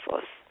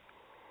priceless.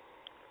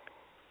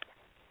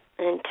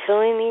 And until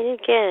we meet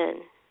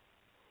again,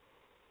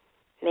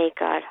 may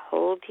God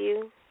hold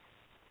you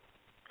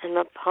in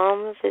the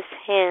palm of his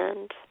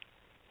hand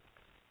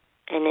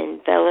and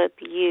envelop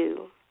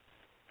you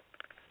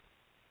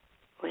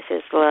with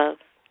his love.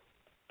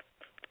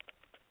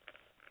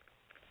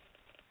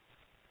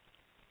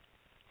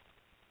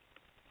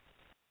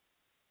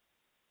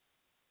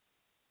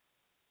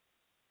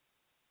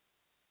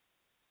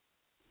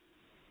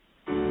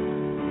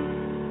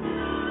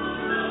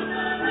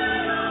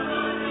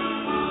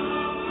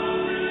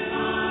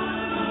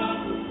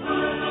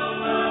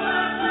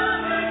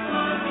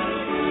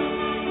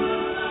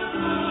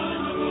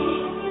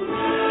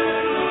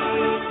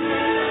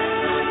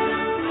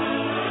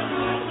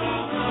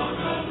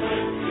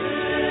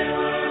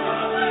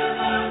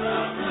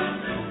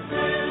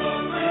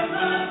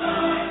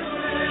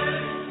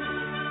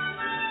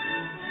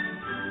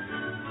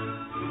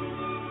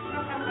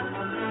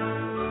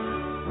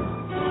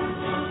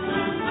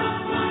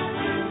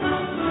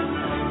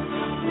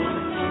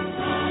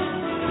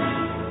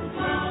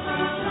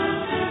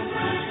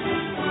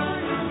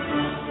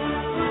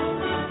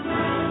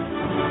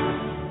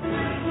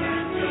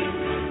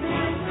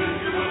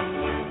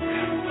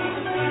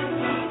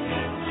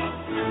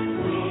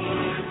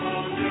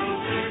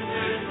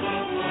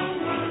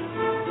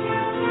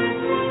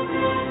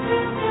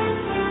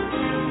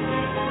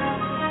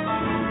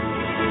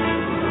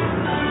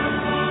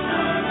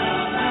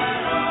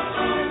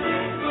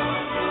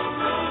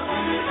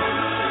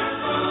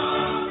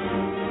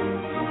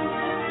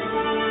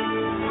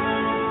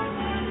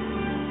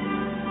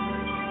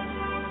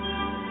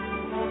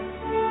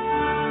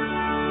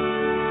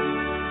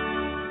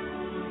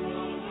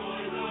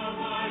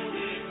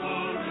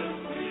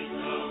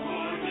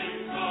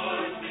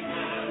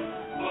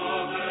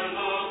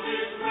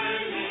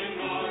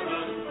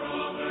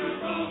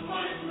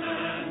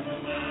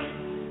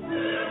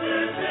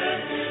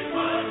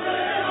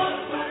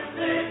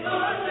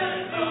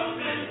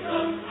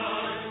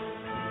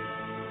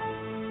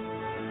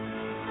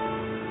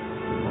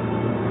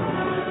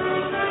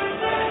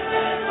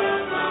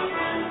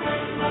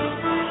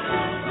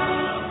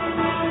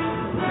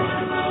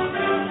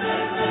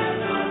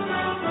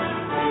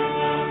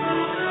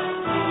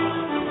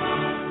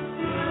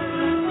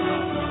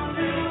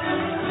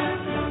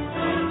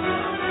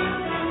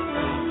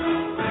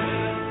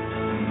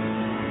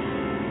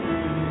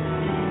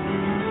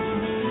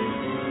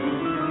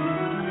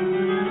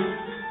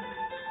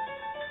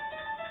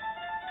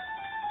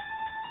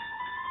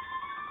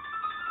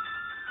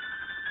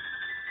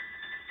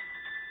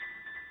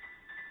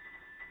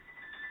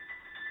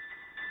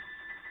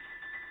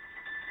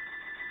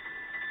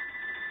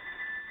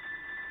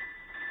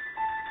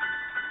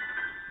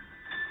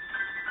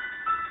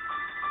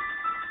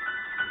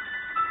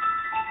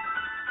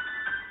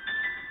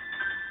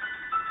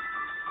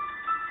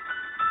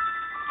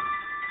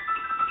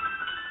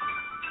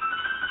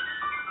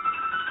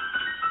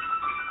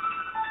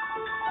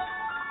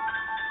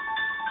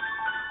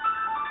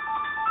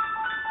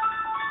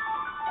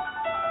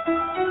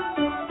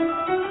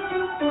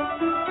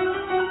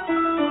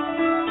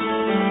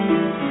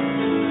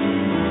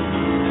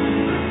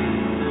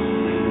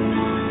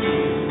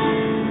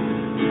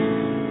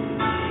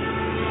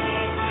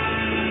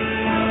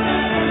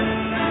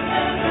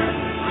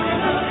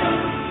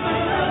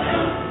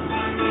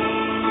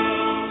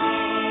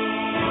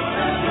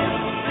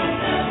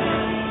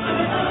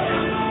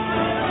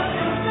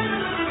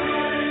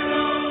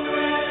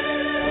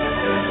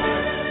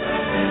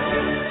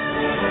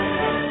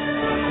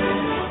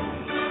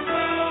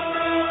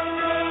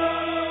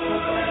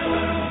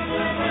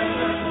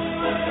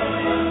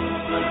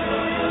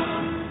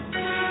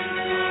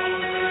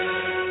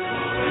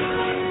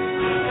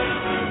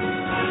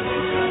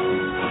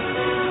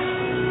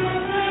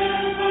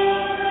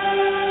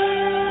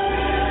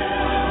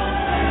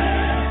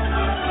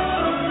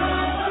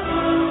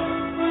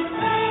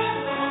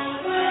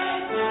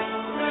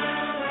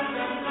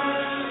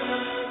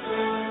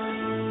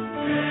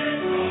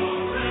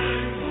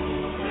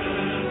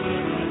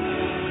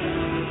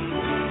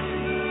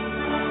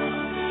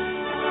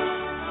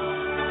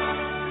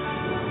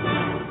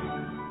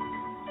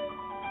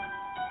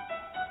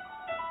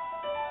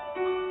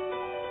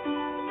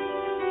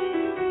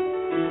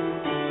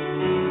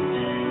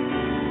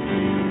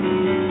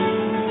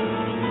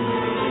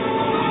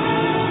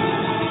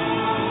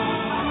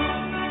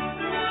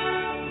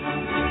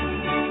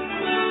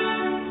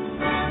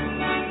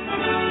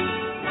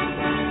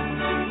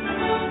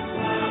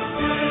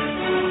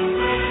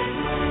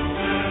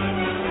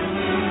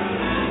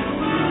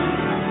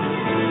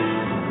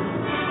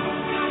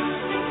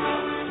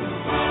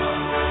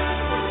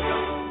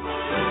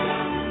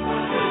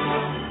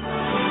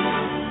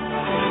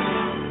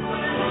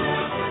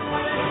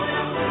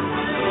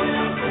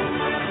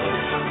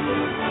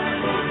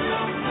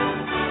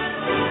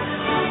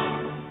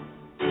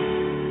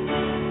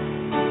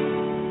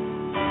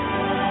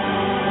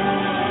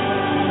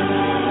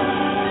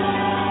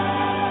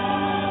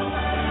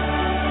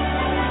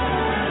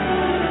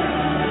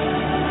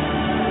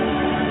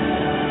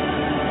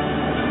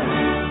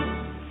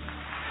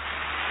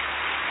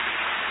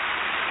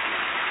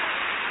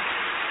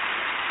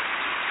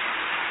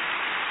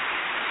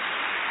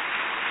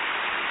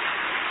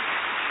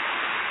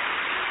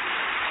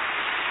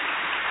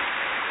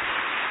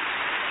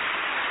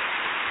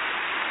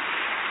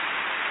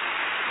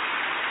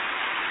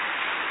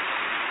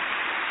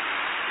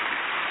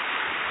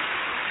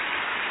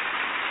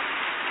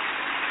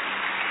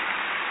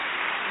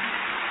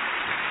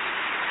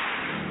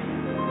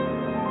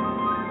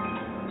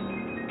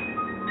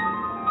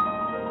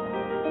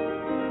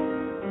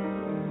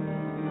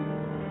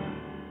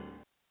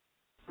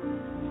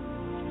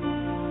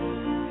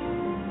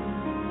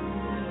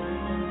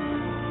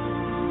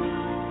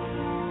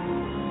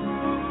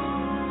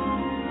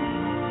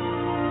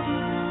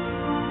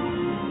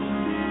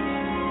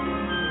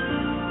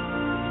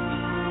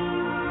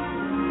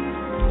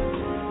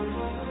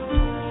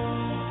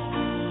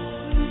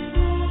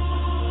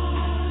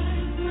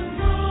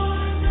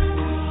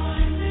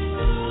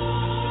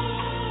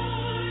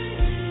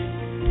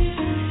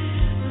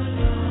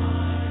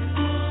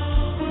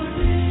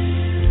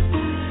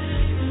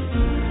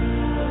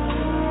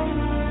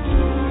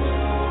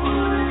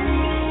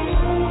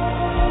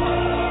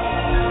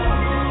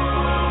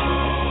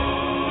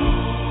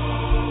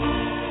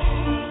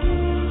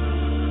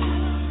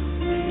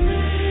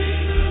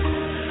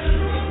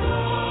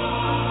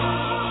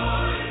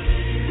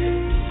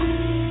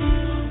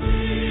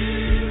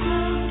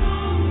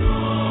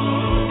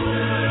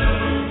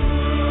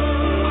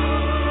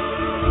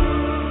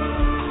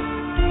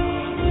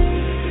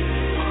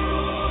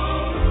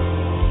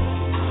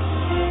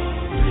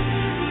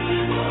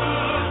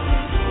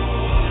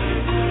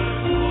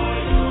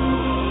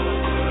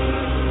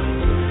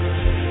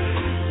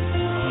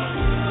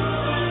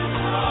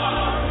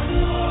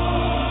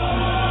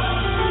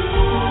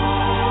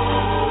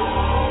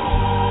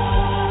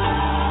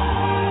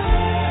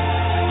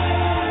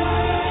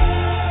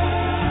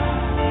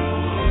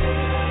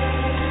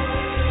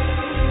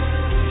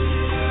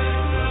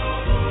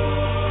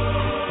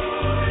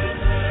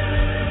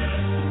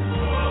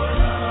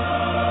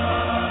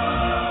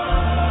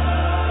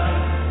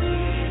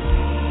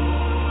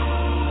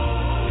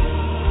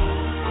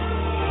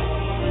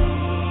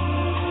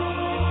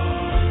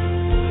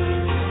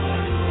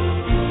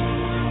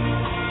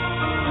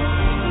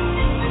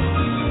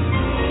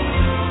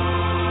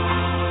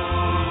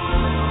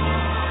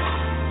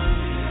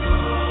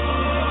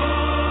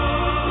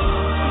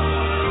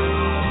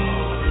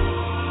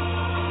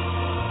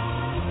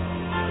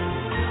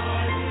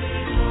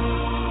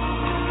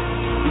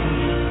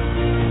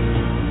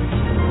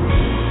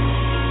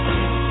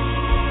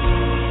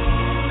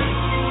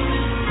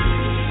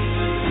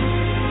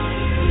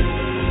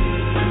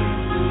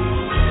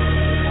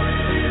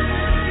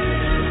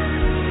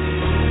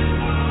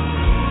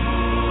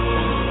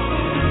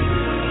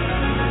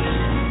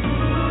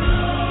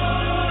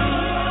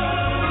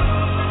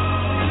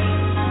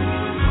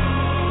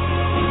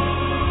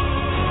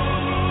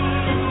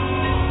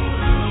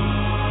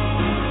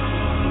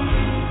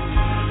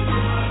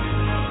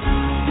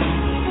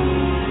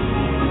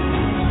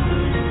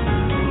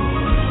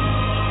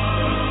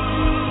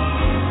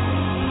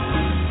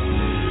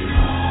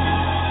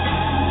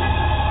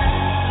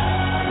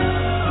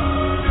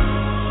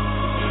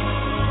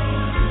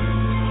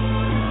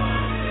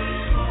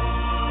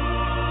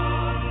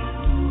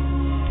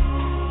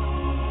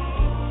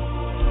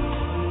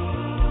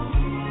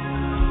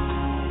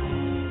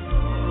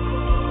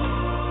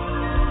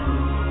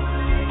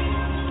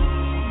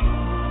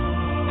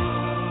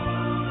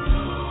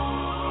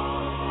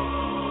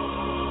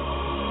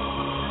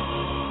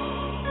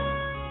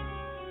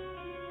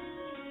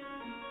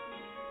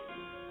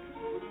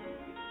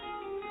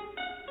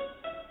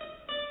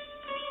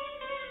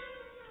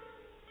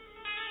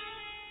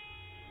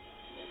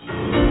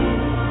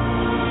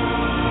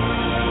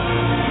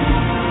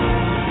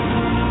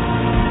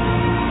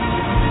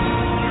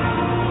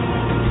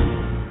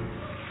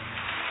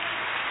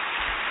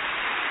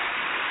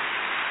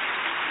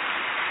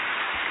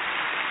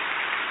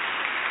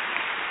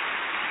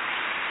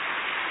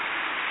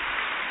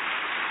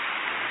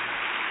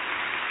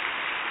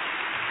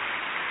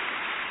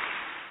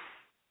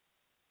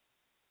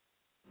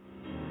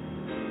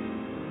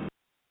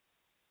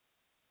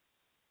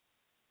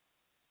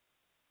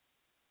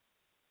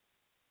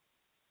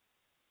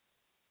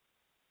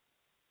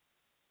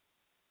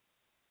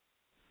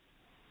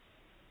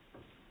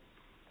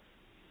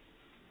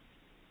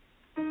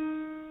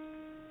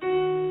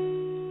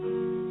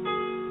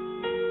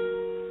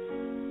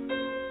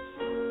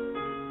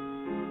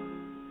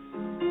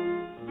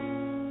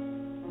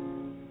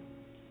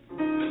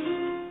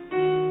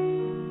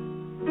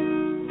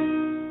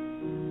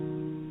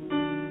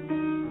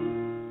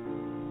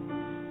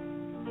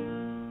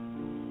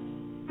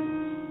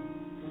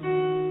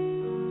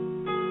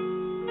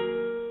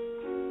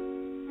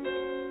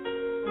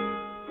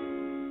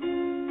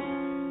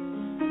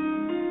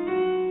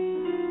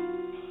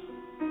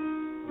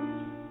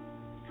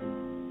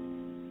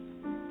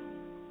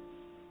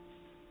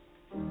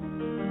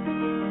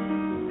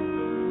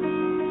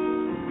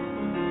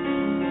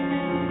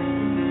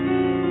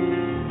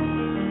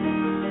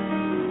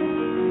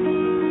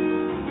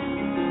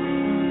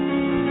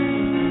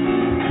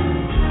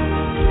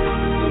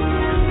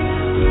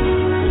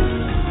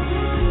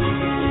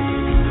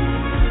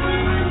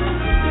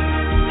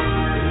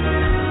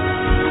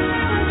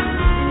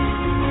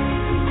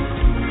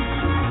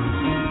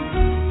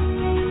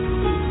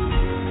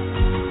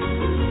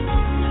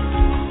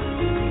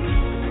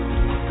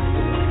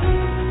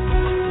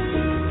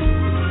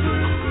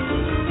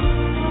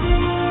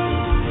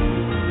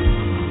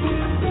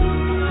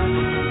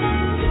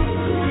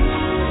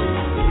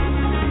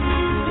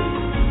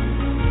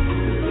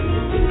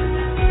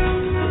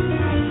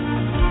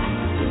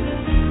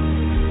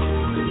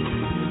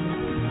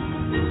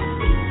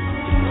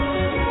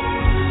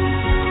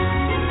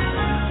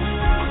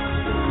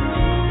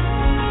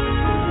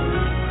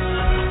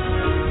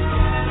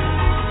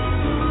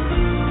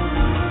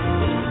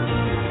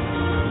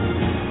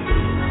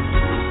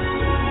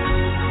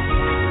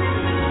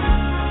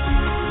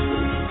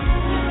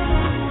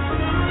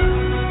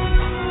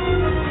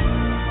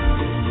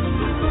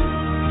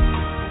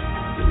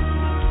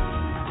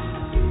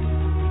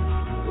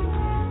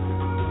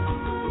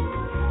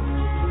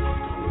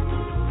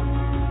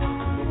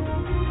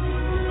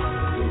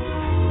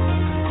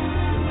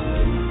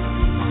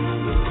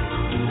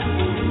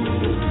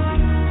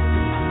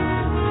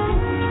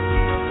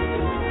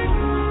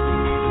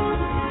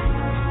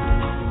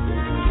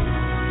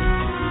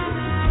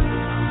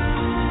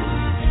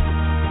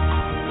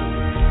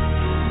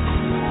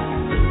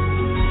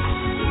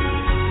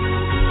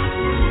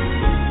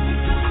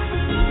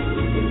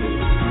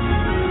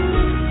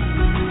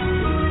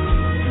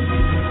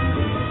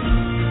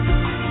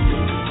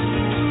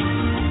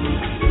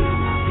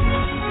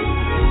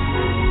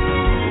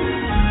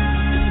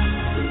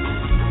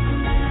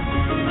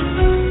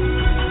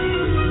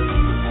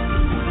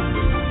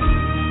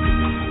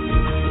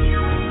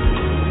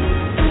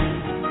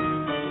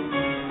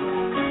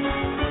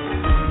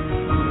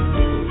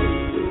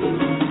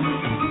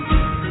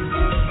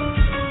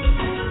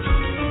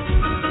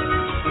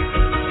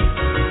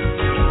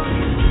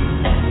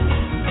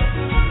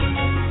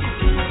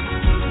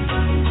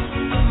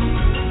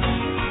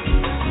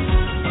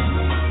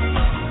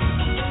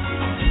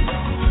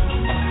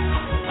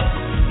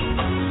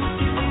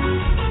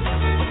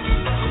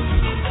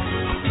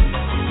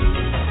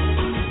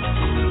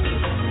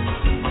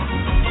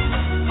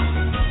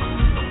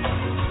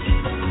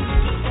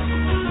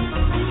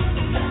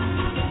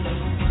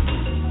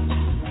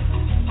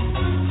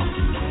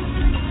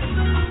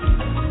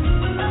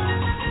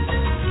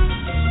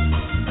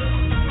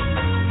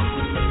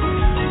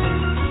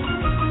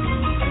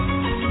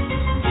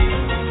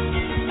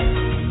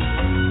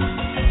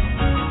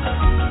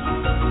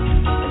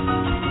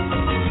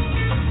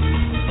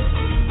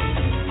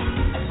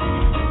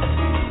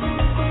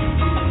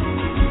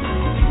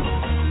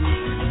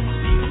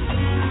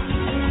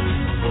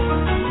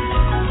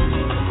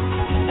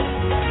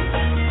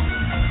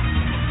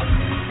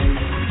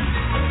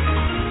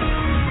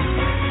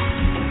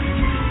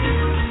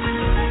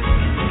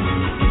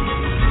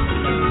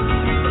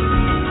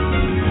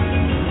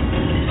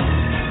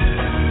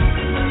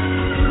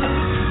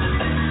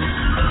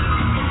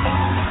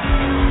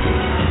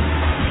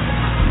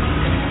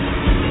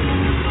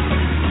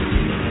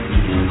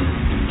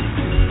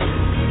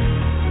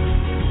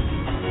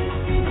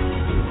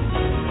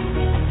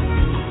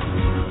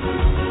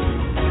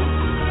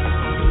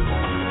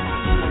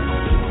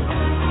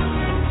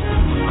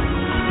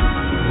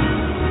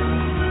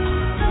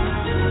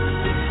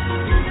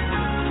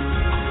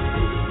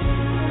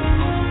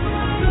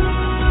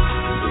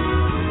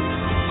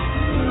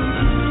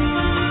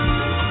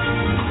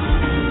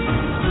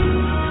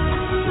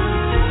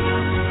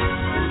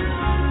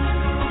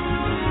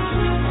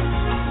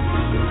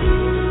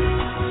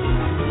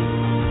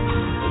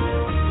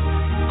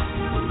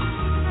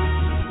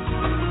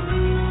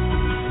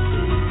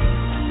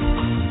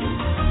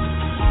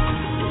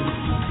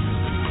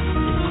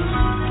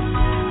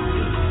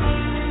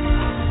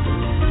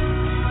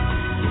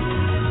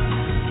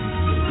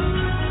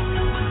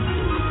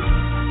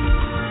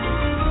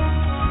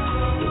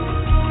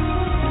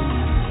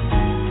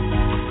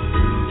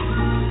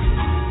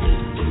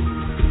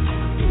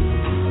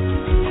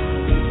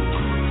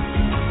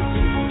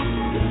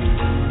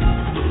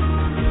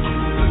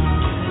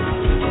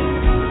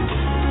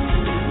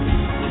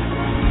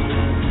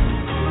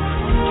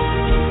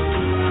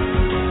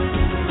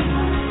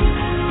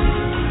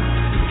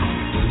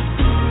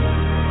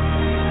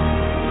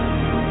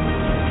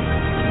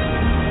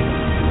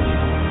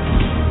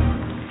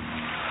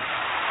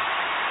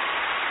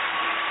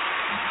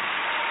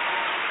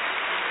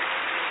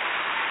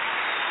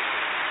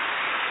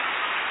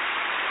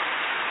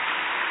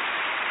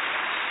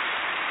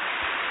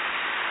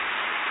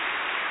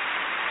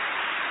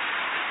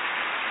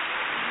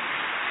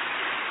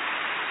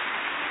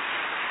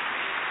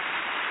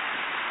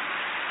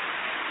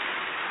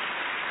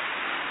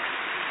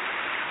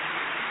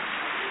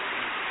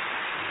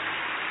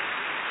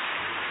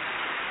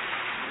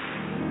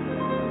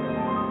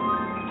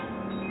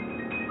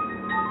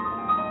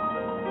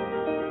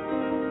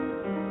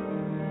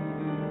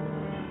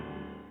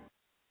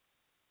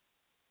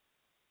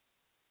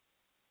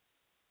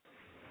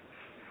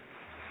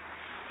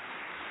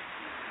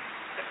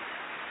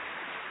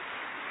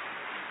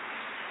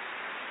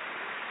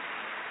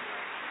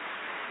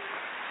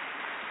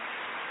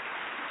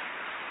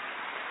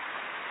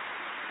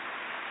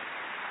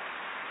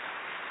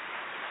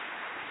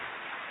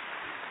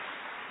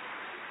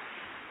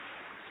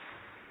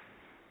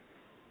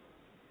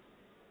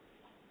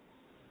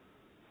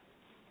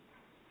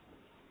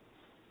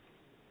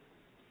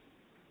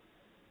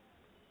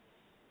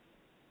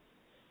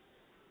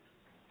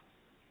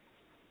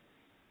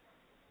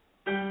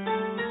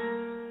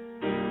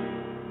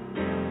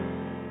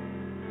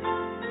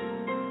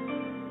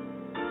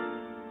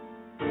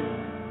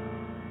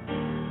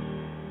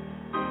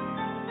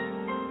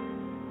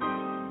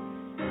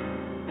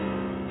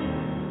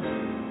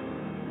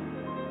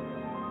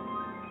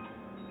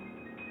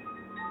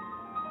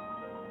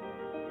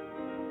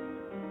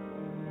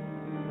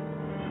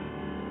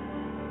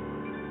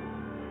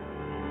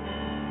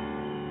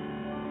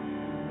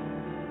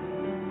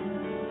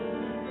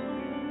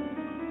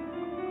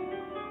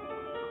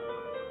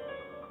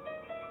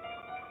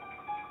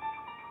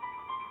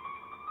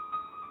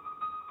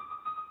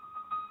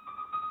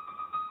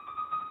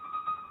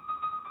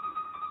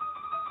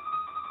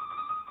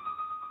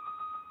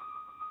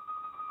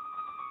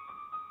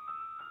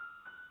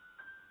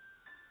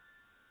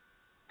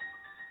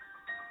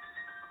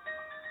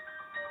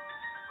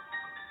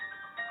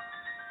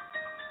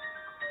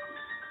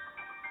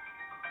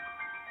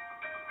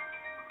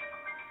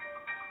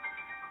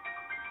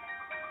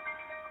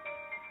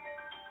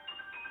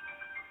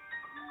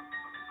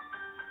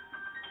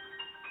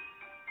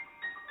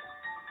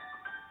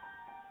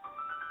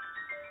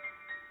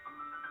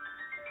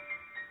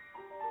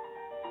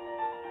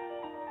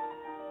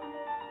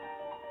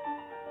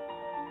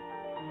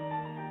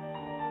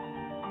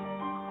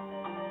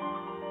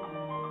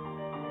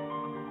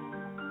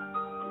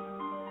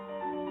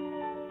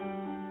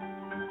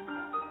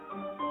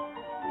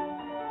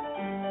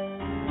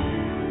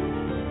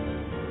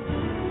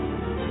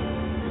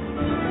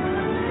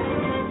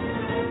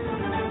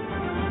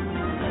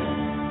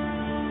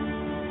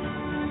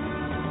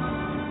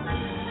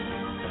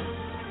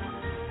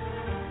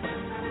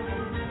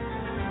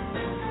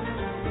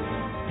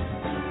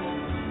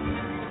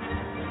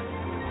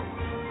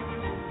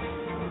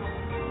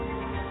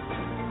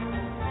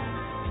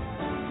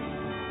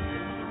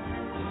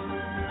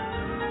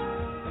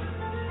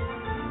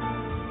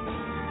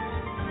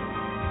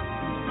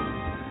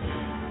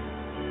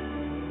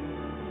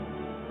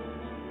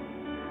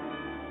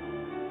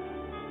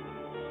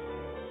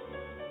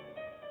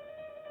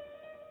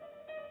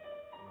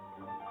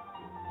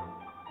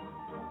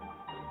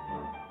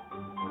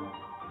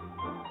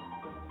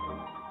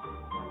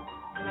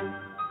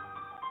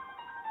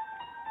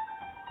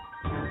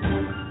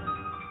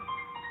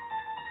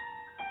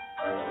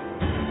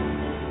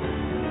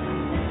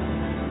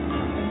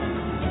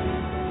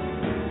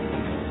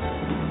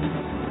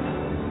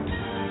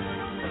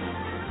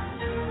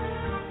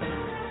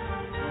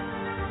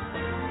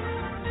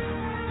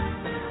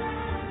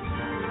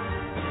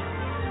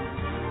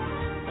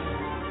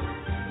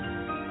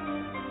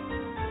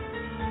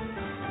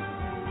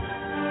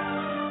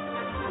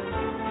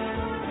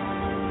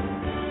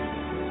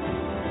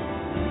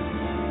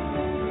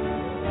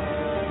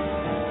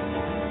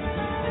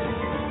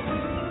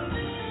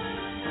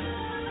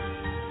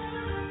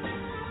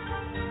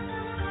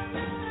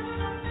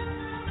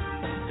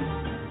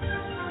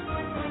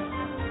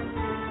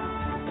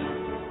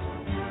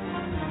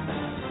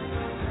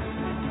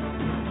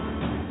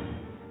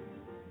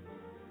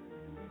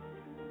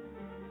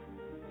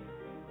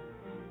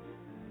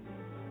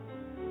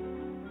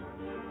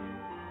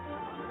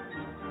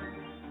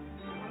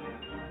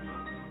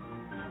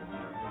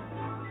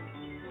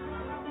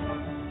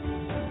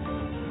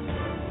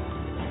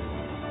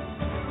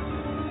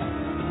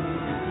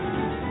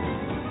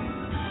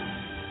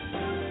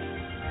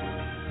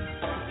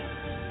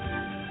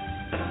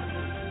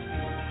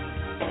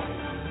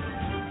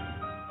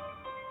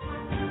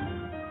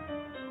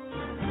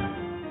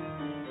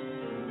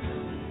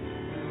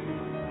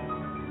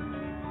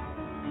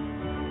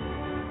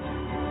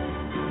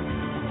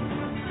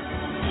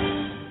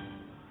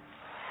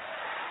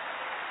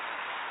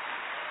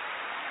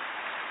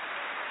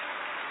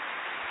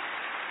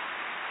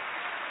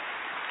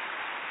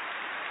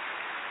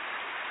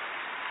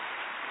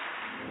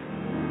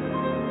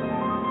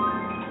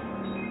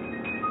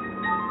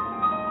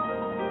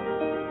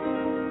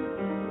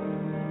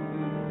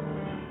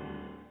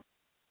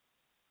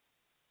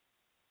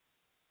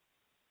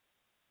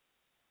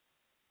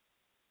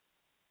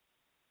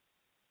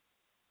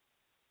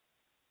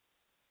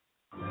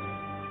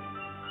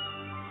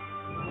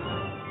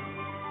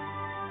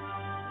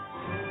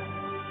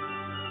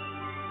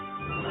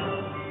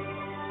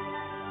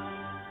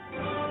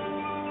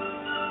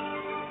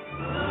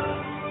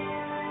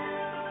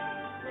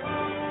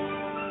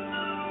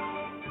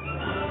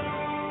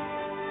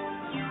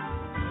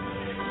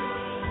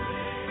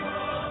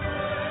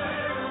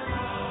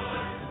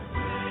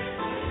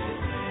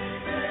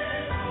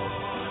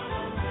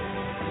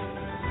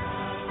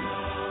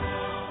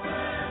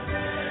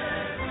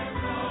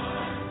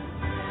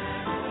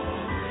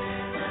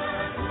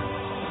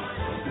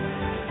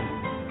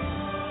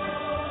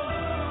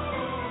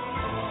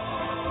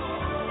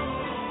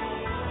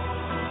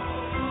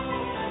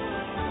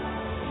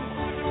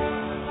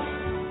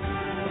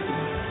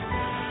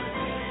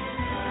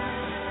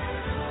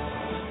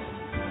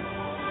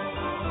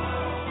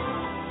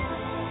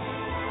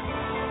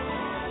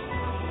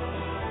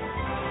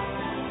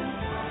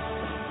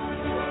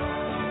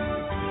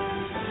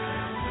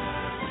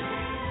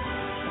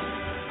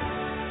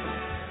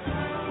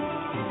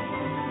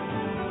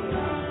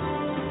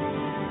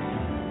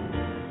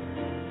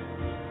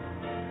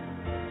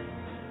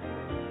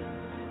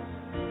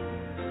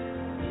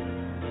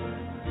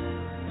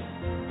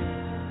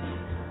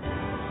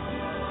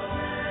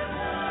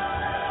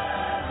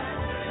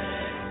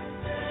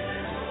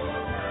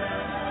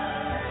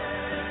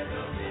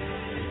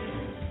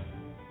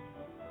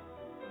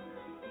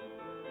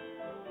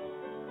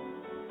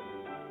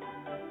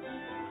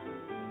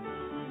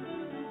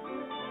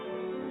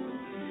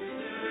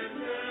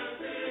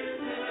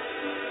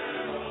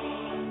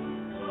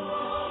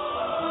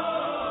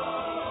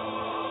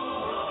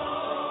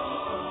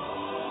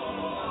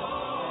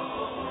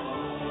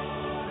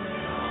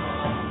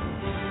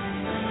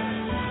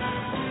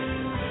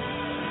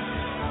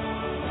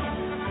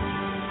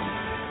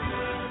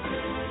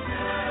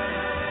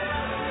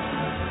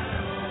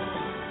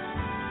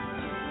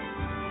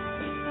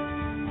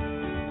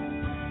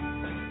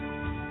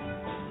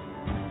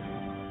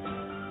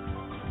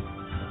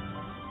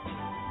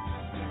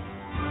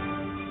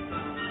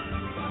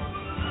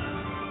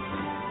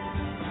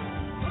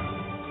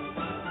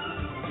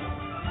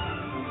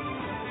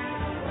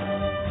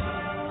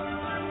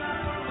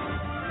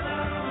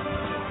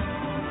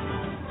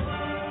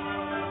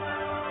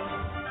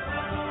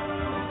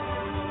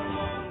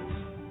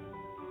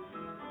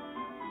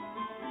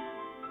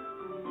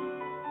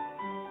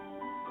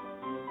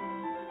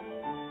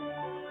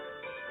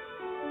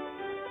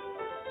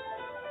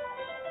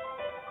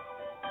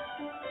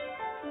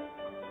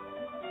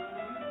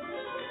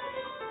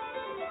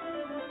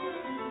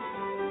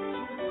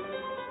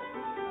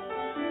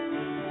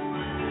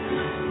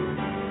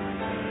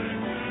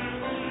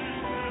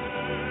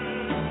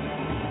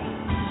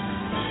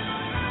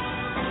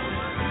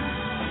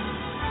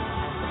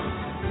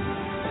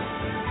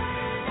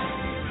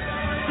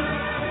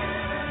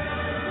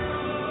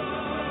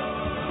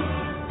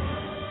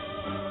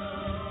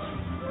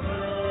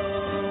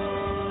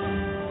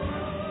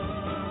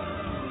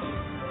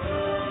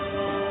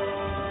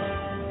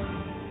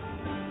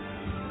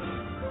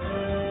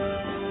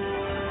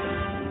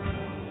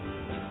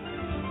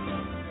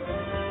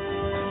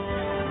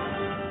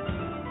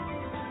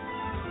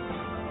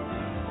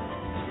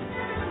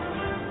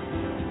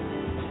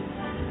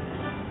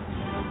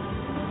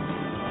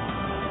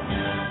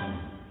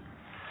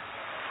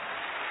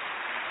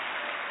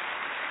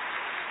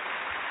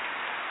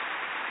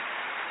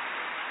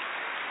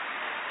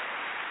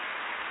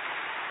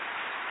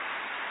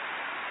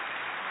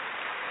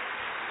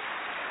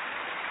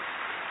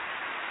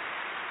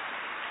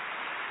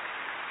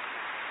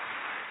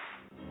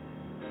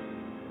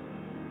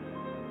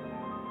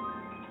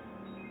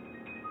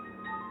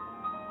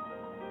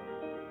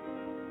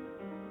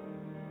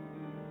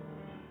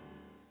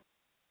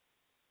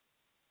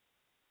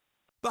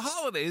 The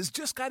holidays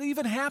just got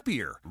even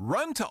happier.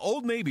 Run to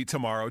Old Navy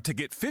tomorrow to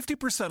get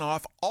 50%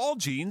 off all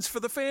jeans for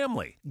the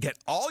family. Get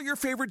all your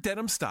favorite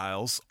denim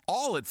styles,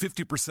 all at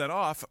 50%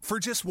 off for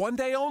just one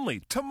day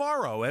only,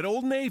 tomorrow at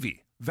Old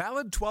Navy.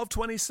 Valid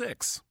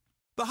 12/26.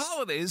 The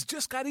holidays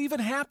just got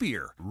even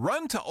happier.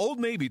 Run to Old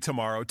Navy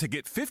tomorrow to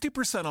get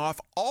 50% off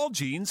all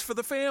jeans for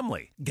the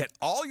family. Get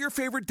all your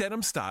favorite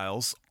denim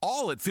styles,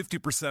 all at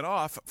 50%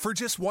 off for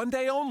just one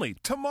day only,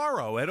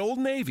 tomorrow at Old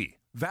Navy.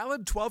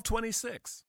 Valid 12/26.